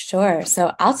 Sure.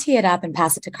 So I'll tee it up and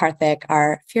pass it to Kartik,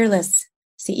 our fearless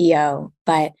CEO.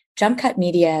 But Jump Cut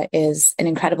Media is an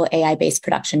incredible AI-based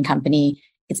production company.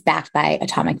 It's backed by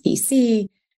Atomic VC,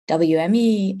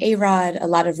 WME, A-Rod, a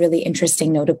lot of really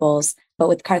interesting notables. But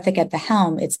with Kartik at the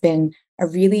helm, it's been a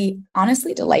really,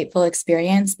 honestly, delightful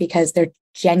experience because they're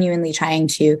genuinely trying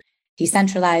to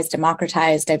decentralize,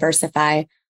 democratize, diversify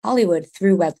Hollywood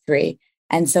through Web3.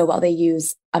 And so while they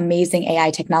use amazing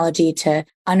AI technology to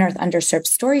unearth underserved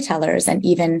storytellers and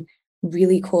even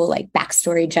really cool like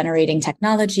backstory generating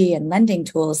technology and lending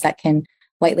tools that can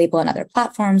white label on other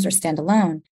platforms or stand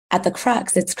alone, at the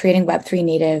crux, it's creating Web3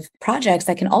 native projects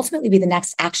that can ultimately be the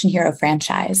next action hero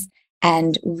franchise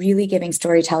and really giving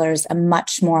storytellers a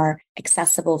much more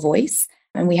accessible voice.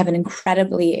 And we have an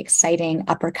incredibly exciting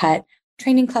Uppercut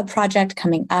Training Club project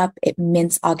coming up. It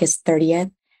mints August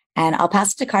 30th. And I'll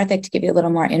pass it to Kartik to give you a little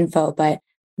more info, but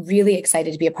really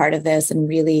excited to be a part of this and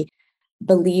really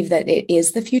believe that it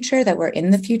is the future, that we're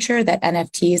in the future, that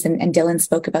NFTs, and Dylan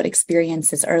spoke about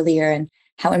experiences earlier and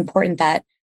how important that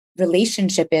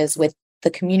relationship is with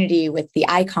the community, with the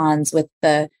icons, with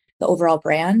the overall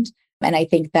brand. And I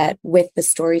think that with the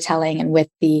storytelling and with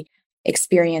the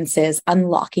experiences,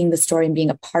 unlocking the story and being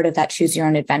a part of that choose your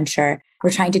own adventure,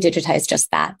 we're trying to digitize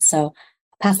just that. So I'll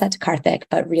pass that to Kartik,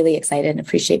 but really excited and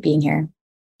appreciate being here.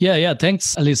 Yeah.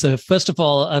 Thanks, Elisa. First of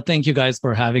all, thank you guys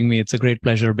for having me. It's a great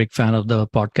pleasure. Big fan of the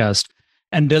podcast.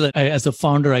 And Dylan, as a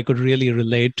founder, I could really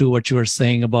relate to what you were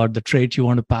saying about the trait you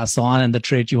want to pass on and the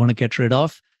trait you want to get rid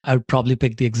of. I would probably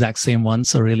pick the exact same one.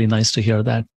 So really nice to hear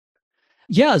that.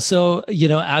 Yeah. So,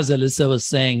 as Elisa was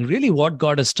saying, really what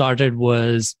got us started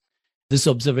was this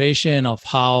observation of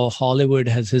how Hollywood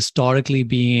has historically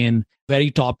been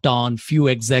very top down, few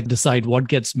execs decide what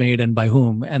gets made and by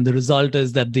whom. And the result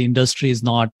is that the industry is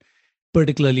not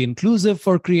particularly inclusive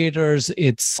for creators.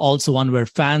 It's also one where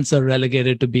fans are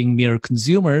relegated to being mere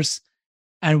consumers.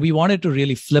 And we wanted to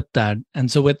really flip that.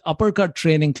 And so with Uppercut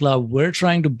Training Club, we're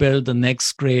trying to build the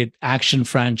next great action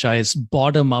franchise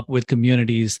bottom up with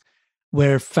communities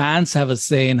where fans have a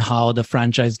say in how the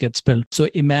franchise gets built. So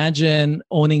imagine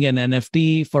owning an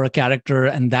NFT for a character,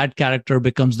 and that character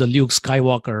becomes the Luke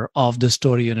Skywalker of the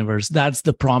story universe. That's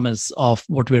the promise of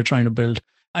what we're trying to build.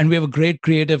 And we have a great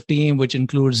creative team, which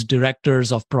includes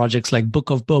directors of projects like Book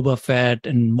of Boba Fett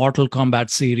and Mortal Kombat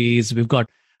series. We've got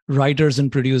writers and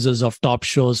producers of top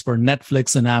shows for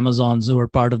Netflix and Amazon who are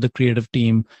part of the creative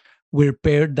team. We're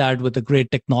paired that with a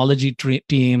great technology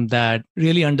team that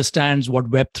really understands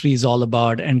what Web3 is all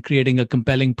about and creating a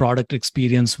compelling product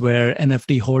experience where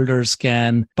NFT holders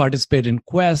can participate in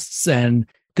quests and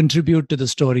contribute to the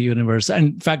story universe.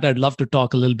 And in fact, I'd love to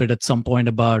talk a little bit at some point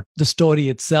about the story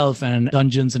itself and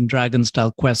Dungeons and Dragons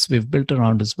style quests we've built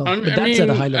around as well. But that's at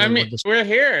a high level. We're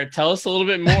here. Tell us a little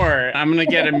bit more. I'm going to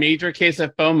get a major case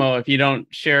of FOMO if you don't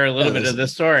share a little bit of the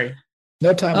story.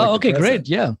 No time. Oh, okay, great.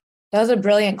 Yeah. That was a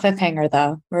brilliant cliffhanger,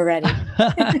 though. We're ready.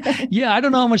 Yeah, I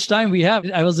don't know how much time we have.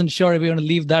 I wasn't sure if we want to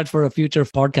leave that for a future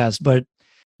podcast. But,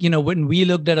 when we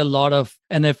looked at a lot of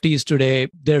NFTs today,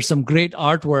 there's some great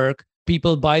artwork,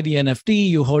 people buy the NFT,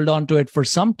 you hold on to it for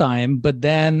some time, but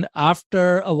then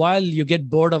after a while, you get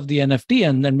bored of the NFT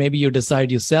and then maybe you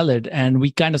decide you sell it. And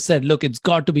we kind of said, look, it's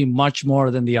got to be much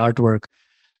more than the artwork.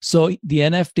 So the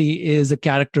NFT is a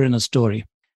character in a story.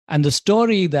 And the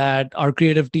story that our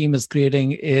creative team is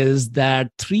creating is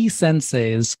that 3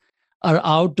 senseis are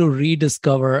out to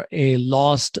rediscover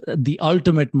the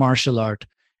ultimate martial art.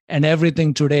 And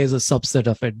everything today is a subset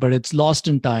of it, but it's lost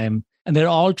in time. And they're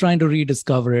all trying to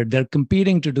rediscover it. They're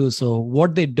competing to do so.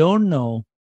 What they don't know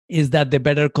is that they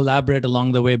better collaborate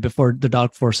along the way before the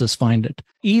dark forces find it.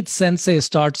 Each sensei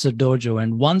starts a dojo,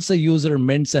 and once a user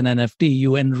mints an NFT,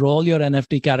 you enroll your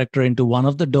NFT character into one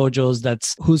of the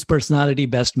dojos whose personality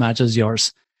best matches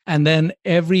yours. And then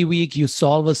every week you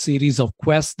solve a series of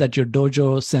quests that your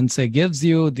dojo sensei gives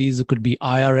you. These could be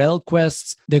IRL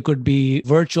quests. They could be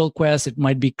virtual quests. It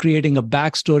might be creating a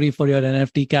backstory for your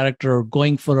NFT character or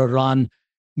going for a run,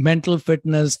 mental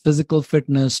fitness, physical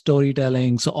fitness,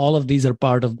 storytelling. So all of these are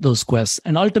part of those quests.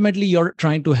 And ultimately, you're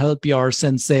trying to help your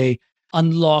sensei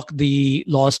unlock the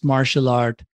lost martial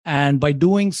art. And by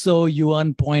doing so, you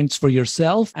earn points for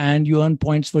yourself and you earn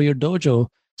points for your dojo.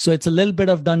 So it's a little bit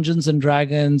of Dungeons and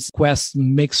Dragons quests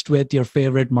mixed with your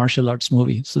favorite martial arts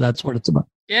movie. So that's what it's about.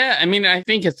 Yeah, I mean, I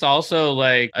think it's also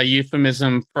like a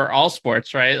euphemism for all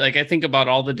sports, right? Like I think about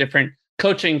all the different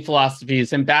coaching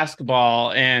philosophies in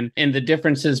basketball and in the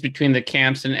differences between the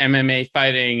camps and MMA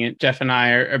fighting. And Jeff and I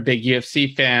are big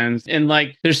UFC fans. And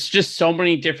like, there's just so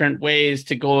many different ways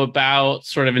to go about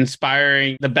sort of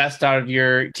inspiring the best out of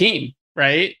your team,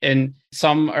 right? And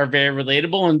some are very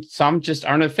relatable and some just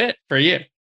aren't a fit for you.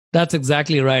 That's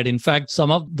exactly right. In fact,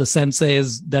 some of the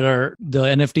senseis that the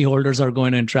NFT holders are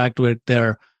going to interact with,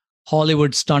 they're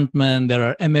Hollywood stuntmen, there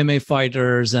are MMA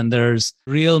fighters, and there's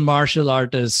real martial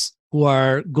artists who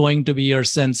are going to be your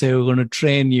sensei, who are going to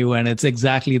train you. And it's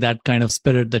exactly that kind of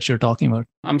spirit that you're talking about.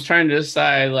 I'm trying to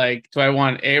decide, like, do I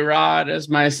want A-Rod as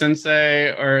my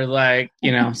sensei or like,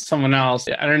 someone else?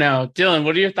 I don't know. Dylan,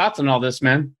 what are your thoughts on all this,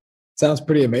 man? Sounds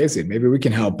pretty amazing. Maybe we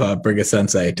can help bring a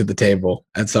sensei to the table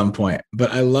at some point.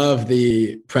 But I love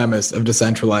the premise of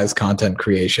decentralized content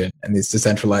creation and these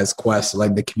decentralized quests,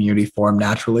 like the community form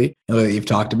naturally. That you've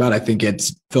talked about, I think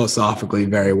it's philosophically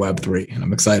very Web3, and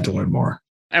I'm excited to learn more.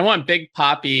 I want Big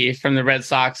Papi from the Red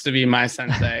Sox to be my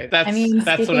sensei. That's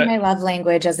speaking my love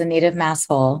language as a native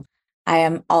masshole, I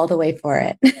am all the way for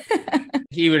it.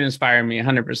 He would inspire me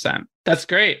 100%. That's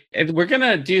great. We're going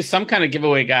to do some kind of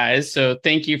giveaway, guys. So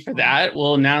thank you for that.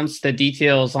 We'll announce the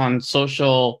details on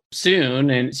social soon,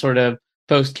 and sort of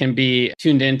folks can be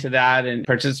tuned into that and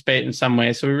participate in some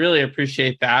way. So we really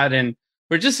appreciate that. And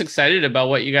we're just excited about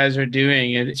what you guys are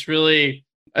doing. And it's really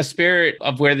a spirit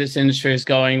of where this industry is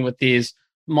going with these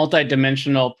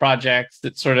multi-dimensional projects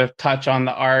that sort of touch on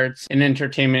the arts and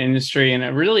entertainment industry in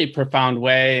a really profound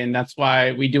way. And that's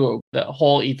why we do it. The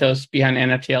whole ethos behind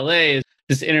NFTLA is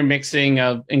this intermixing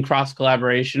of and cross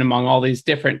collaboration among all these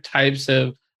different types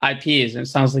of IPs. And it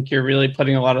sounds like you're really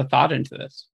putting a lot of thought into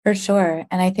this. For sure.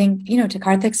 And I think, to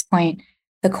Karthik's point,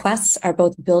 the quests are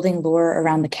both building lore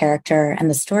around the character and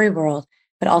the story world,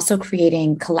 but also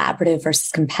creating collaborative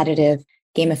versus competitive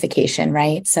gamification,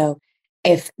 right? So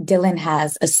if Dylan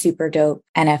has a super dope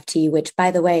NFT, which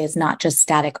by the way is not just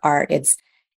static art, it's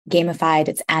gamified,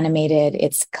 it's animated,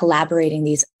 it's collaborating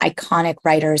these iconic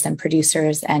writers and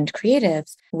producers and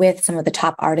creatives with some of the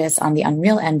top artists on the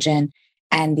Unreal Engine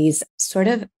and these sort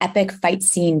of epic fight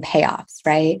scene payoffs,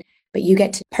 right? But you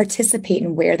get to participate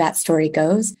in where that story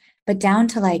goes, but down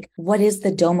to like, what is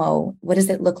the domo? What does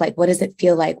it look like? What does it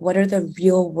feel like? What are the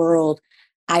real world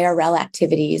IRL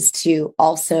activities to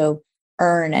also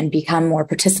earn and become more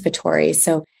participatory?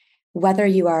 So whether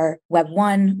you are Web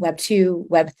 1, Web 2,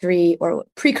 Web 3, or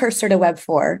precursor to Web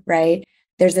 4, right?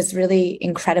 There's this really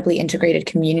incredibly integrated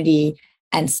community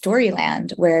and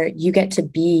storyland where you get to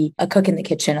be a cook in the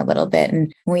kitchen a little bit.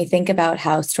 And when we think about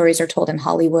how stories are told in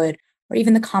Hollywood, or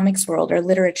even the comics world, or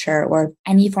literature, or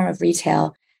any form of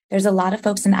retail, there's a lot of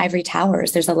folks in ivory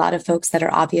towers. There's a lot of folks that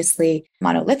are obviously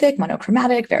monolithic,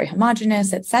 monochromatic, very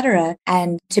homogenous, et cetera.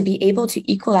 And to be able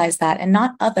to equalize that and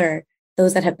not other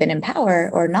those that have been in power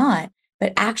or not,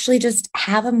 but actually just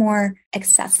have a more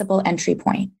accessible entry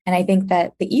point. And I think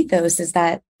that the ethos is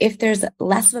that if there's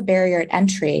less of a barrier at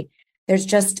entry, there's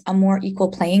just a more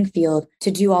equal playing field to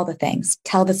do all the things,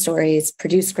 tell the stories,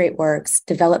 produce great works,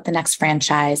 develop the next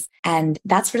franchise. And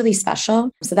that's really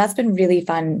special. So that's been really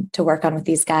fun to work on with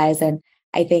these guys. And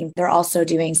I think they're also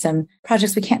doing some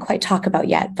projects we can't quite talk about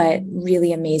yet, but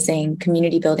really amazing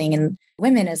community building in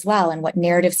women as well, and what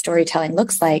narrative storytelling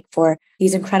looks like for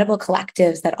these incredible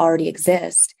collectives that already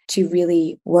exist to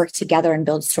really work together and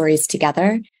build stories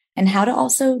together. and how to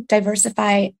also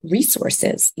diversify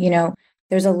resources.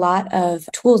 There's a lot of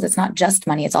tools. It's not just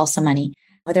money, it's also money.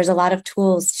 But there's a lot of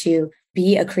tools to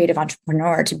be a creative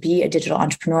entrepreneur, to be a digital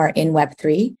entrepreneur in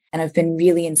Web3. And I've been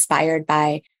really inspired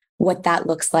by what that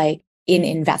looks like in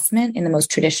investment in the most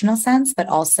traditional sense, but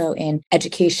also in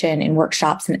education, in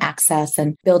workshops and access,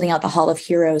 and building out the Hall of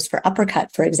Heroes for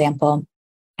Uppercut, for example.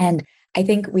 And I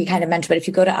think we kind of mentioned, but if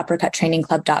you go to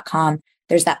uppercuttrainingclub.com,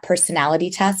 there's that personality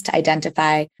test to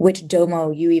identify which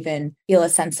domo you even feel a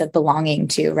sense of belonging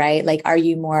to, right? Like, are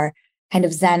you more kind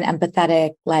of Zen,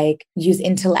 empathetic, like use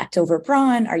intellect over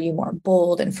brawn? Are you more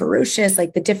bold and ferocious?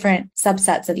 Like the different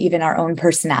subsets of even our own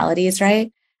personalities,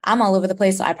 right? I'm all over the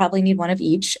place, so I probably need one of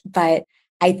each, but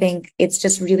I think it's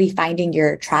just really finding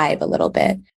your tribe a little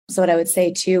bit. So what I would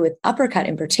say too, with Uppercut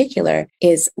in particular,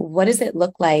 is what does it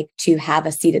look like to have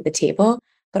a seat at the table?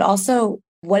 But also,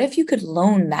 what if you could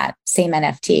loan that same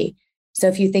NFT? So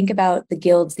if you think about the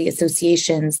guilds, the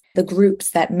associations, the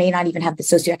groups that may not even have the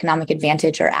socioeconomic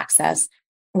advantage or access,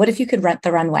 what if you could rent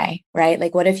the runway, right?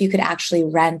 Like what if you could actually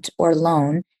rent or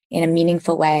loan in a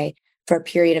meaningful way for a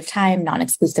period of time,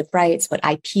 non-exclusive rights, what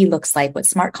IP looks like, what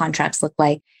smart contracts look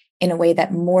like, in a way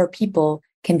that more people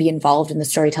can be involved in the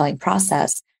storytelling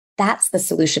process? That's the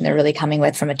solution they're really coming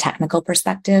with from a technical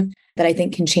perspective that I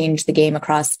think can change the game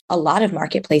across a lot of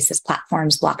marketplaces,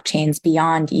 platforms, blockchains,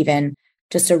 beyond even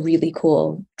just a really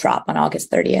cool drop on August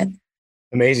 30th.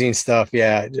 Amazing stuff.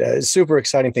 Yeah. Super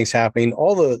exciting things happening.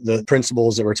 All the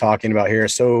principles that we're talking about here are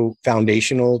so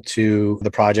foundational to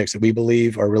the projects that we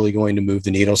believe are really going to move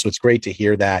the needle. So it's great to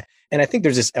hear that. And I think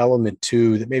there's this element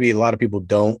too that maybe a lot of people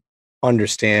don't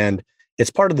understand. It's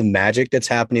part of the magic that's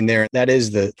happening there. That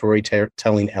is the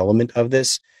storytelling element of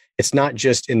this. It's not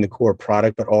just in the core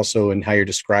product, but also in how you're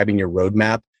describing your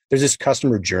roadmap. There's this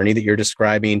customer journey that you're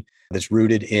describing that's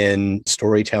rooted in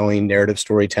storytelling, narrative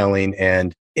storytelling,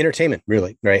 and entertainment,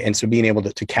 really, right? And so being able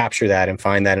to capture that and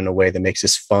find that in a way that makes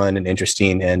this fun and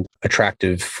interesting and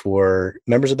attractive for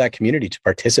members of that community to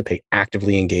participate,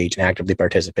 actively engage and actively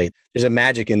participate. There's a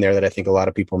magic in there that I think a lot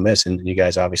of people miss, and you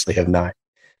guys obviously have not.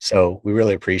 So we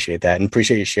really appreciate that and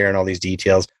appreciate you sharing all these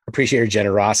details. Appreciate your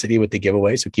generosity with the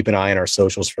giveaway. So keep an eye on our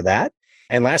socials for that.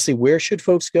 And lastly, where should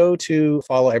folks go to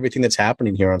follow everything that's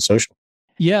happening here on social?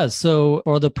 Yeah. So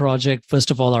for the project,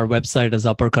 first of all, our website is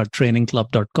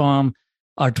uppercuttrainingclub.com.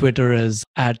 Our Twitter is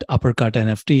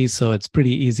 @uppercutNFT. So it's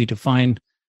pretty easy to find.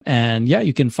 And yeah,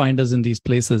 you can find us in these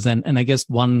places. And I guess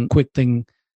one quick thing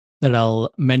that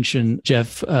I'll mention,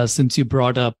 Jeff, since you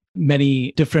brought up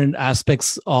many different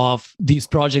aspects of these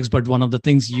projects, but one of the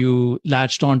things you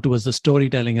latched onto was the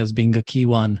storytelling as being a key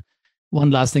one.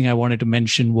 One last thing I wanted to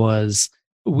mention was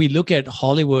we look at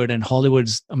Hollywood, and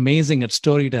Hollywood's amazing at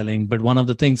storytelling, but one of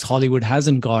the things Hollywood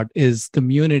hasn't got is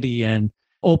community and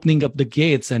opening up the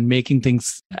gates and making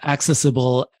things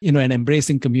accessible, and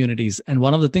embracing communities. And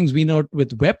one of the things we note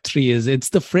with Web3 is it's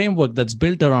the framework that's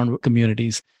built around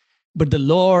communities. But the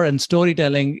lore and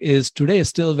storytelling is today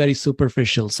still very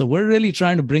superficial. So we're really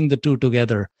trying to bring the two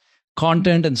together.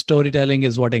 Content and storytelling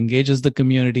is what engages the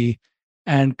community,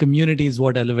 and community is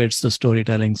what elevates the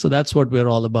storytelling. So that's what we're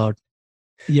all about.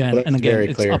 Yeah. Well, and again,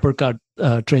 it's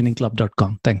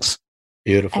uppercuttrainingclub.com. Thanks.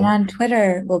 Beautiful. And on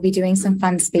Twitter, we'll be doing some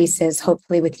fun spaces,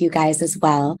 hopefully with you guys as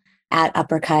well,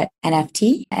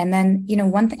 @UppercutNFT. And then,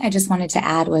 one thing I just wanted to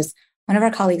add was one of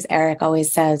our colleagues, Eric, always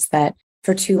says that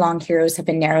for too long, heroes have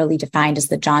been narrowly defined as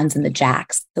the Johns and the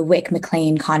Jacks, the Wick,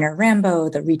 McLean, Connor, Rambo,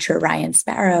 the Reacher, Ryan,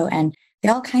 Sparrow, and they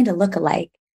all kind of look alike.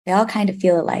 They all kind of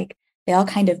feel alike. They all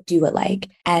kind of do alike.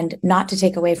 And not to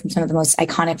take away from some of the most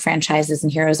iconic franchises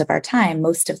and heroes of our time,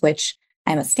 most of which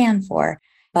I'm a stan for.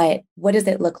 But what does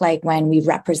it look like when we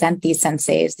represent these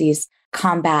senseis, these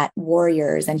combat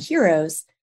warriors and heroes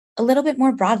a little bit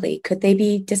more broadly? Could they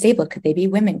be disabled? Could they be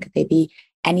women? Could they be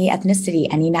any ethnicity,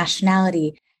 any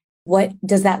nationality? What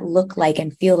does that look like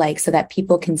and feel like so that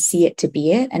people can see it to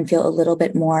be it and feel a little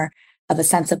bit more of a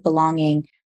sense of belonging,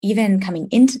 even coming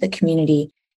into the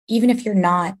community, even if you're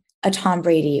not a Tom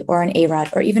Brady or an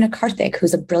A-Rod or even a Karthik,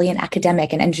 who's a brilliant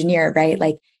academic and engineer, right?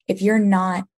 Like if you're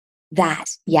not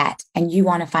that yet and you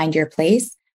want to find your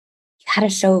place, you got to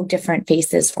show different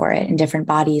faces for it and different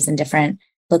bodies and different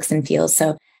looks and feels.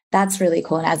 So that's really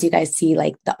cool. And as you guys see,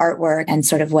 like the artwork and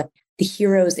sort of what the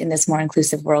heroes in this more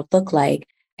inclusive world look like,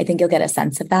 I think you'll get a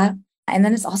sense of that. And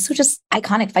then it's also just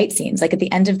iconic fight scenes. Like at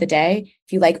the end of the day,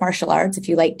 if you like martial arts, if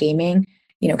you like gaming,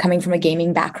 coming from a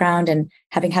gaming background and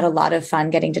having had a lot of fun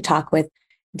getting to talk with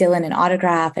Dylan and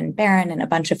Autograph and Baron and a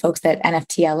bunch of folks at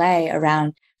NFTLA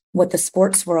around what the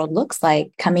sports world looks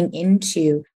like, coming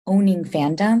into owning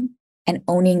fandom and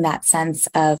owning that sense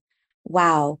of,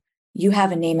 wow, you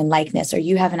have a name and likeness, or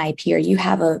you have an IP, or you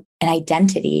have an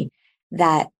identity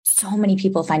that so many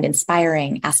people find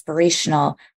inspiring,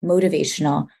 aspirational,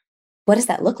 motivational. What does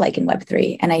that look like in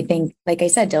Web3? And I think, like I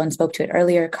said, Dylan spoke to it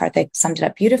earlier, Karthik summed it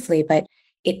up beautifully, but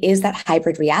it is that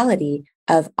hybrid reality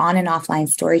of on and offline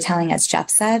storytelling, as Jeff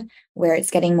said, where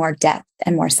it's getting more depth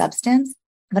and more substance,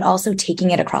 but also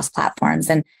taking it across platforms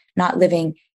and not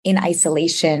living in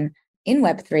isolation in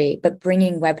Web3, but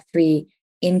bringing Web3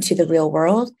 into the real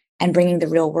world and bringing the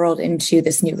real world into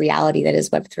this new reality that is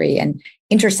Web3, and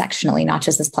intersectionally, not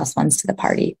just as plus ones to the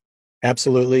party.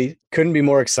 Absolutely. Couldn't be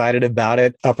more excited about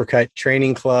it. Uppercut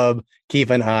Training Club. Keep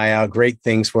an eye out. Great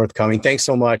things forthcoming. Thanks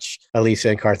so much,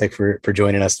 Alisa and Karthik, for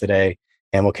joining us today.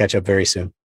 And we'll catch up very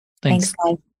soon. Thanks,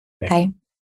 guys. Bye.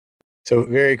 So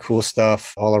very cool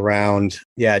stuff all around.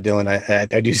 Yeah, Dylan,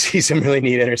 I do see some really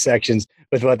neat intersections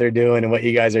with what they're doing and what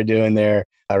you guys are doing there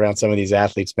around some of these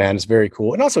athletes, man. It's very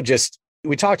cool. And also just,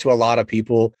 we talk to a lot of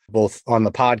people, both on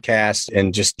the podcast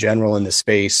and just general in the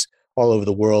space all over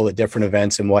the world at different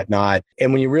events and whatnot.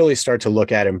 And when you really start to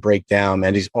look at and break down,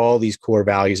 and all these core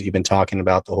values that you've been talking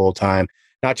about the whole time,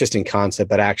 not just in concept,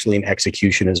 but actually in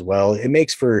execution as well, it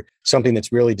makes for something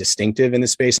that's really distinctive in the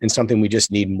space and something we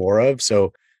just need more of.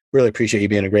 So really appreciate you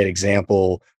being a great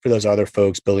example for those other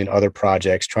folks building other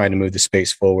projects, trying to move the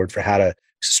space forward for how to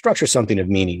structure something of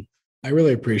meaning. I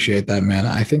really appreciate that, man.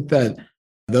 I think that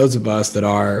those of us that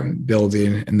are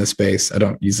building in the space, I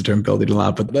don't use the term building a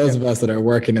lot, but those of us that are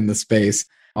working in the space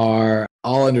all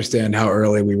understand how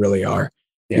early we really are.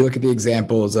 Yeah. You look at the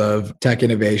examples of tech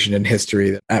innovation in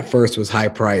history that at first was high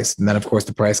priced, and then of course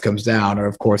the price comes down, or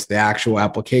of course the actual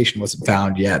application wasn't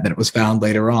found yet, then it was found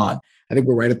later on. I think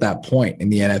we're right at that point in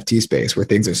the NFT space where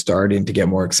things are starting to get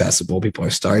more accessible. People are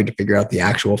starting to figure out the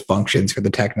actual functions for the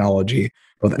technology,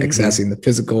 both accessing the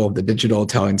physical, the digital,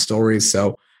 telling stories.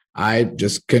 So I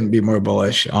just couldn't be more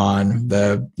bullish on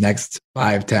the next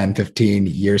 5, 10, 15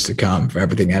 years to come for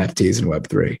everything NFTs and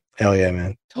Web3. Hell yeah,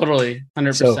 man. Totally.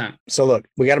 100%. So look,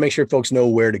 we got to make sure folks know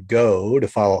where to go to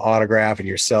follow Autograph and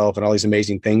yourself and all these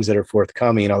amazing things that are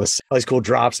forthcoming, all these cool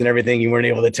drops and everything you weren't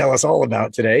able to tell us all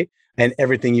about today and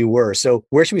everything you were. So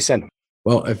where should we send them?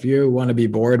 Well, if you want to be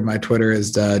bored, my Twitter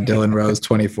is Dylan Rose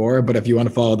 24. But if you want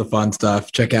to follow the fun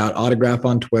stuff, check out Autograph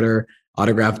on Twitter,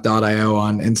 autograph.io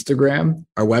on Instagram.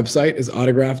 Our website is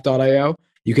autograph.io.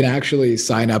 You can actually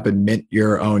sign up and mint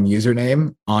your own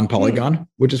username on Polygon,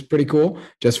 which is pretty cool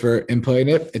just for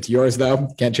inputting it. It's yours though.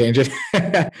 Can't change it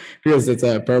because it's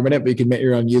permanent, but you can mint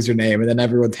your own username, and then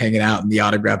everyone's hanging out in the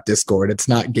Autograph Discord. It's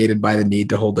not gated by the need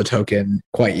to hold the token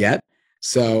quite yet.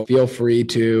 So feel free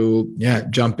to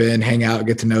jump in, hang out,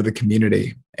 get to know the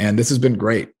community. And this has been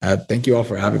great. Thank you all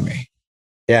for having me.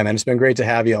 Yeah, man, it's been great to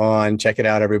have you on. Check it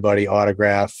out, everybody.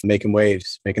 Autograph, making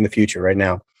waves, making the future right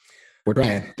now. We're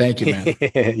trying. Thank you, man.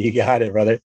 You got it,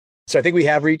 brother. So I think we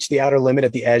have reached the outer limit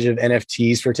at the edge of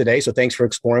NFTs for today. So thanks for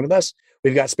exploring with us.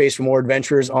 We've got space for more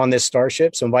adventures on this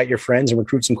starship. So invite your friends and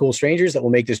recruit some cool strangers that will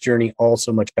make this journey all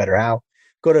so much better. How?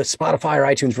 Go to Spotify or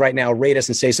iTunes right now, rate us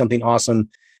and say something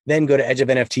awesome. Then go to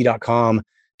edgeofnft.com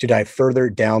to dive further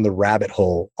down the rabbit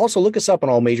hole. Also, look us up on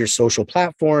all major social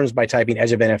platforms by typing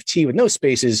Edge of NFT with no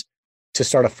spaces to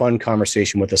start a fun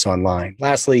conversation with us online.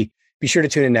 Lastly, be sure to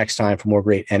tune in next time for more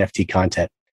great NFT content.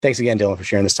 Thanks again, Dylan, for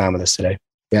sharing this time with us today.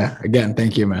 Yeah, again,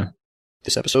 thank you, man.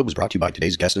 This episode was brought to you by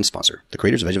today's guest and sponsor. The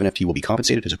creators of Edge of NFT will be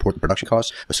compensated to support the production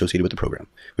costs associated with the program.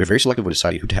 We are very selective when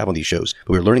deciding who to have on these shows,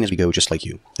 but we are learning as we go just like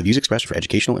you. The views expressed are for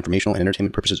educational, informational, and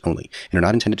entertainment purposes only, and are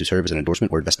not intended to serve as an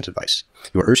endorsement or investment advice.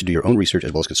 You are urged to do your own research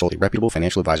as well as consult a reputable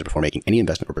financial advisor before making any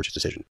investment or purchase decision.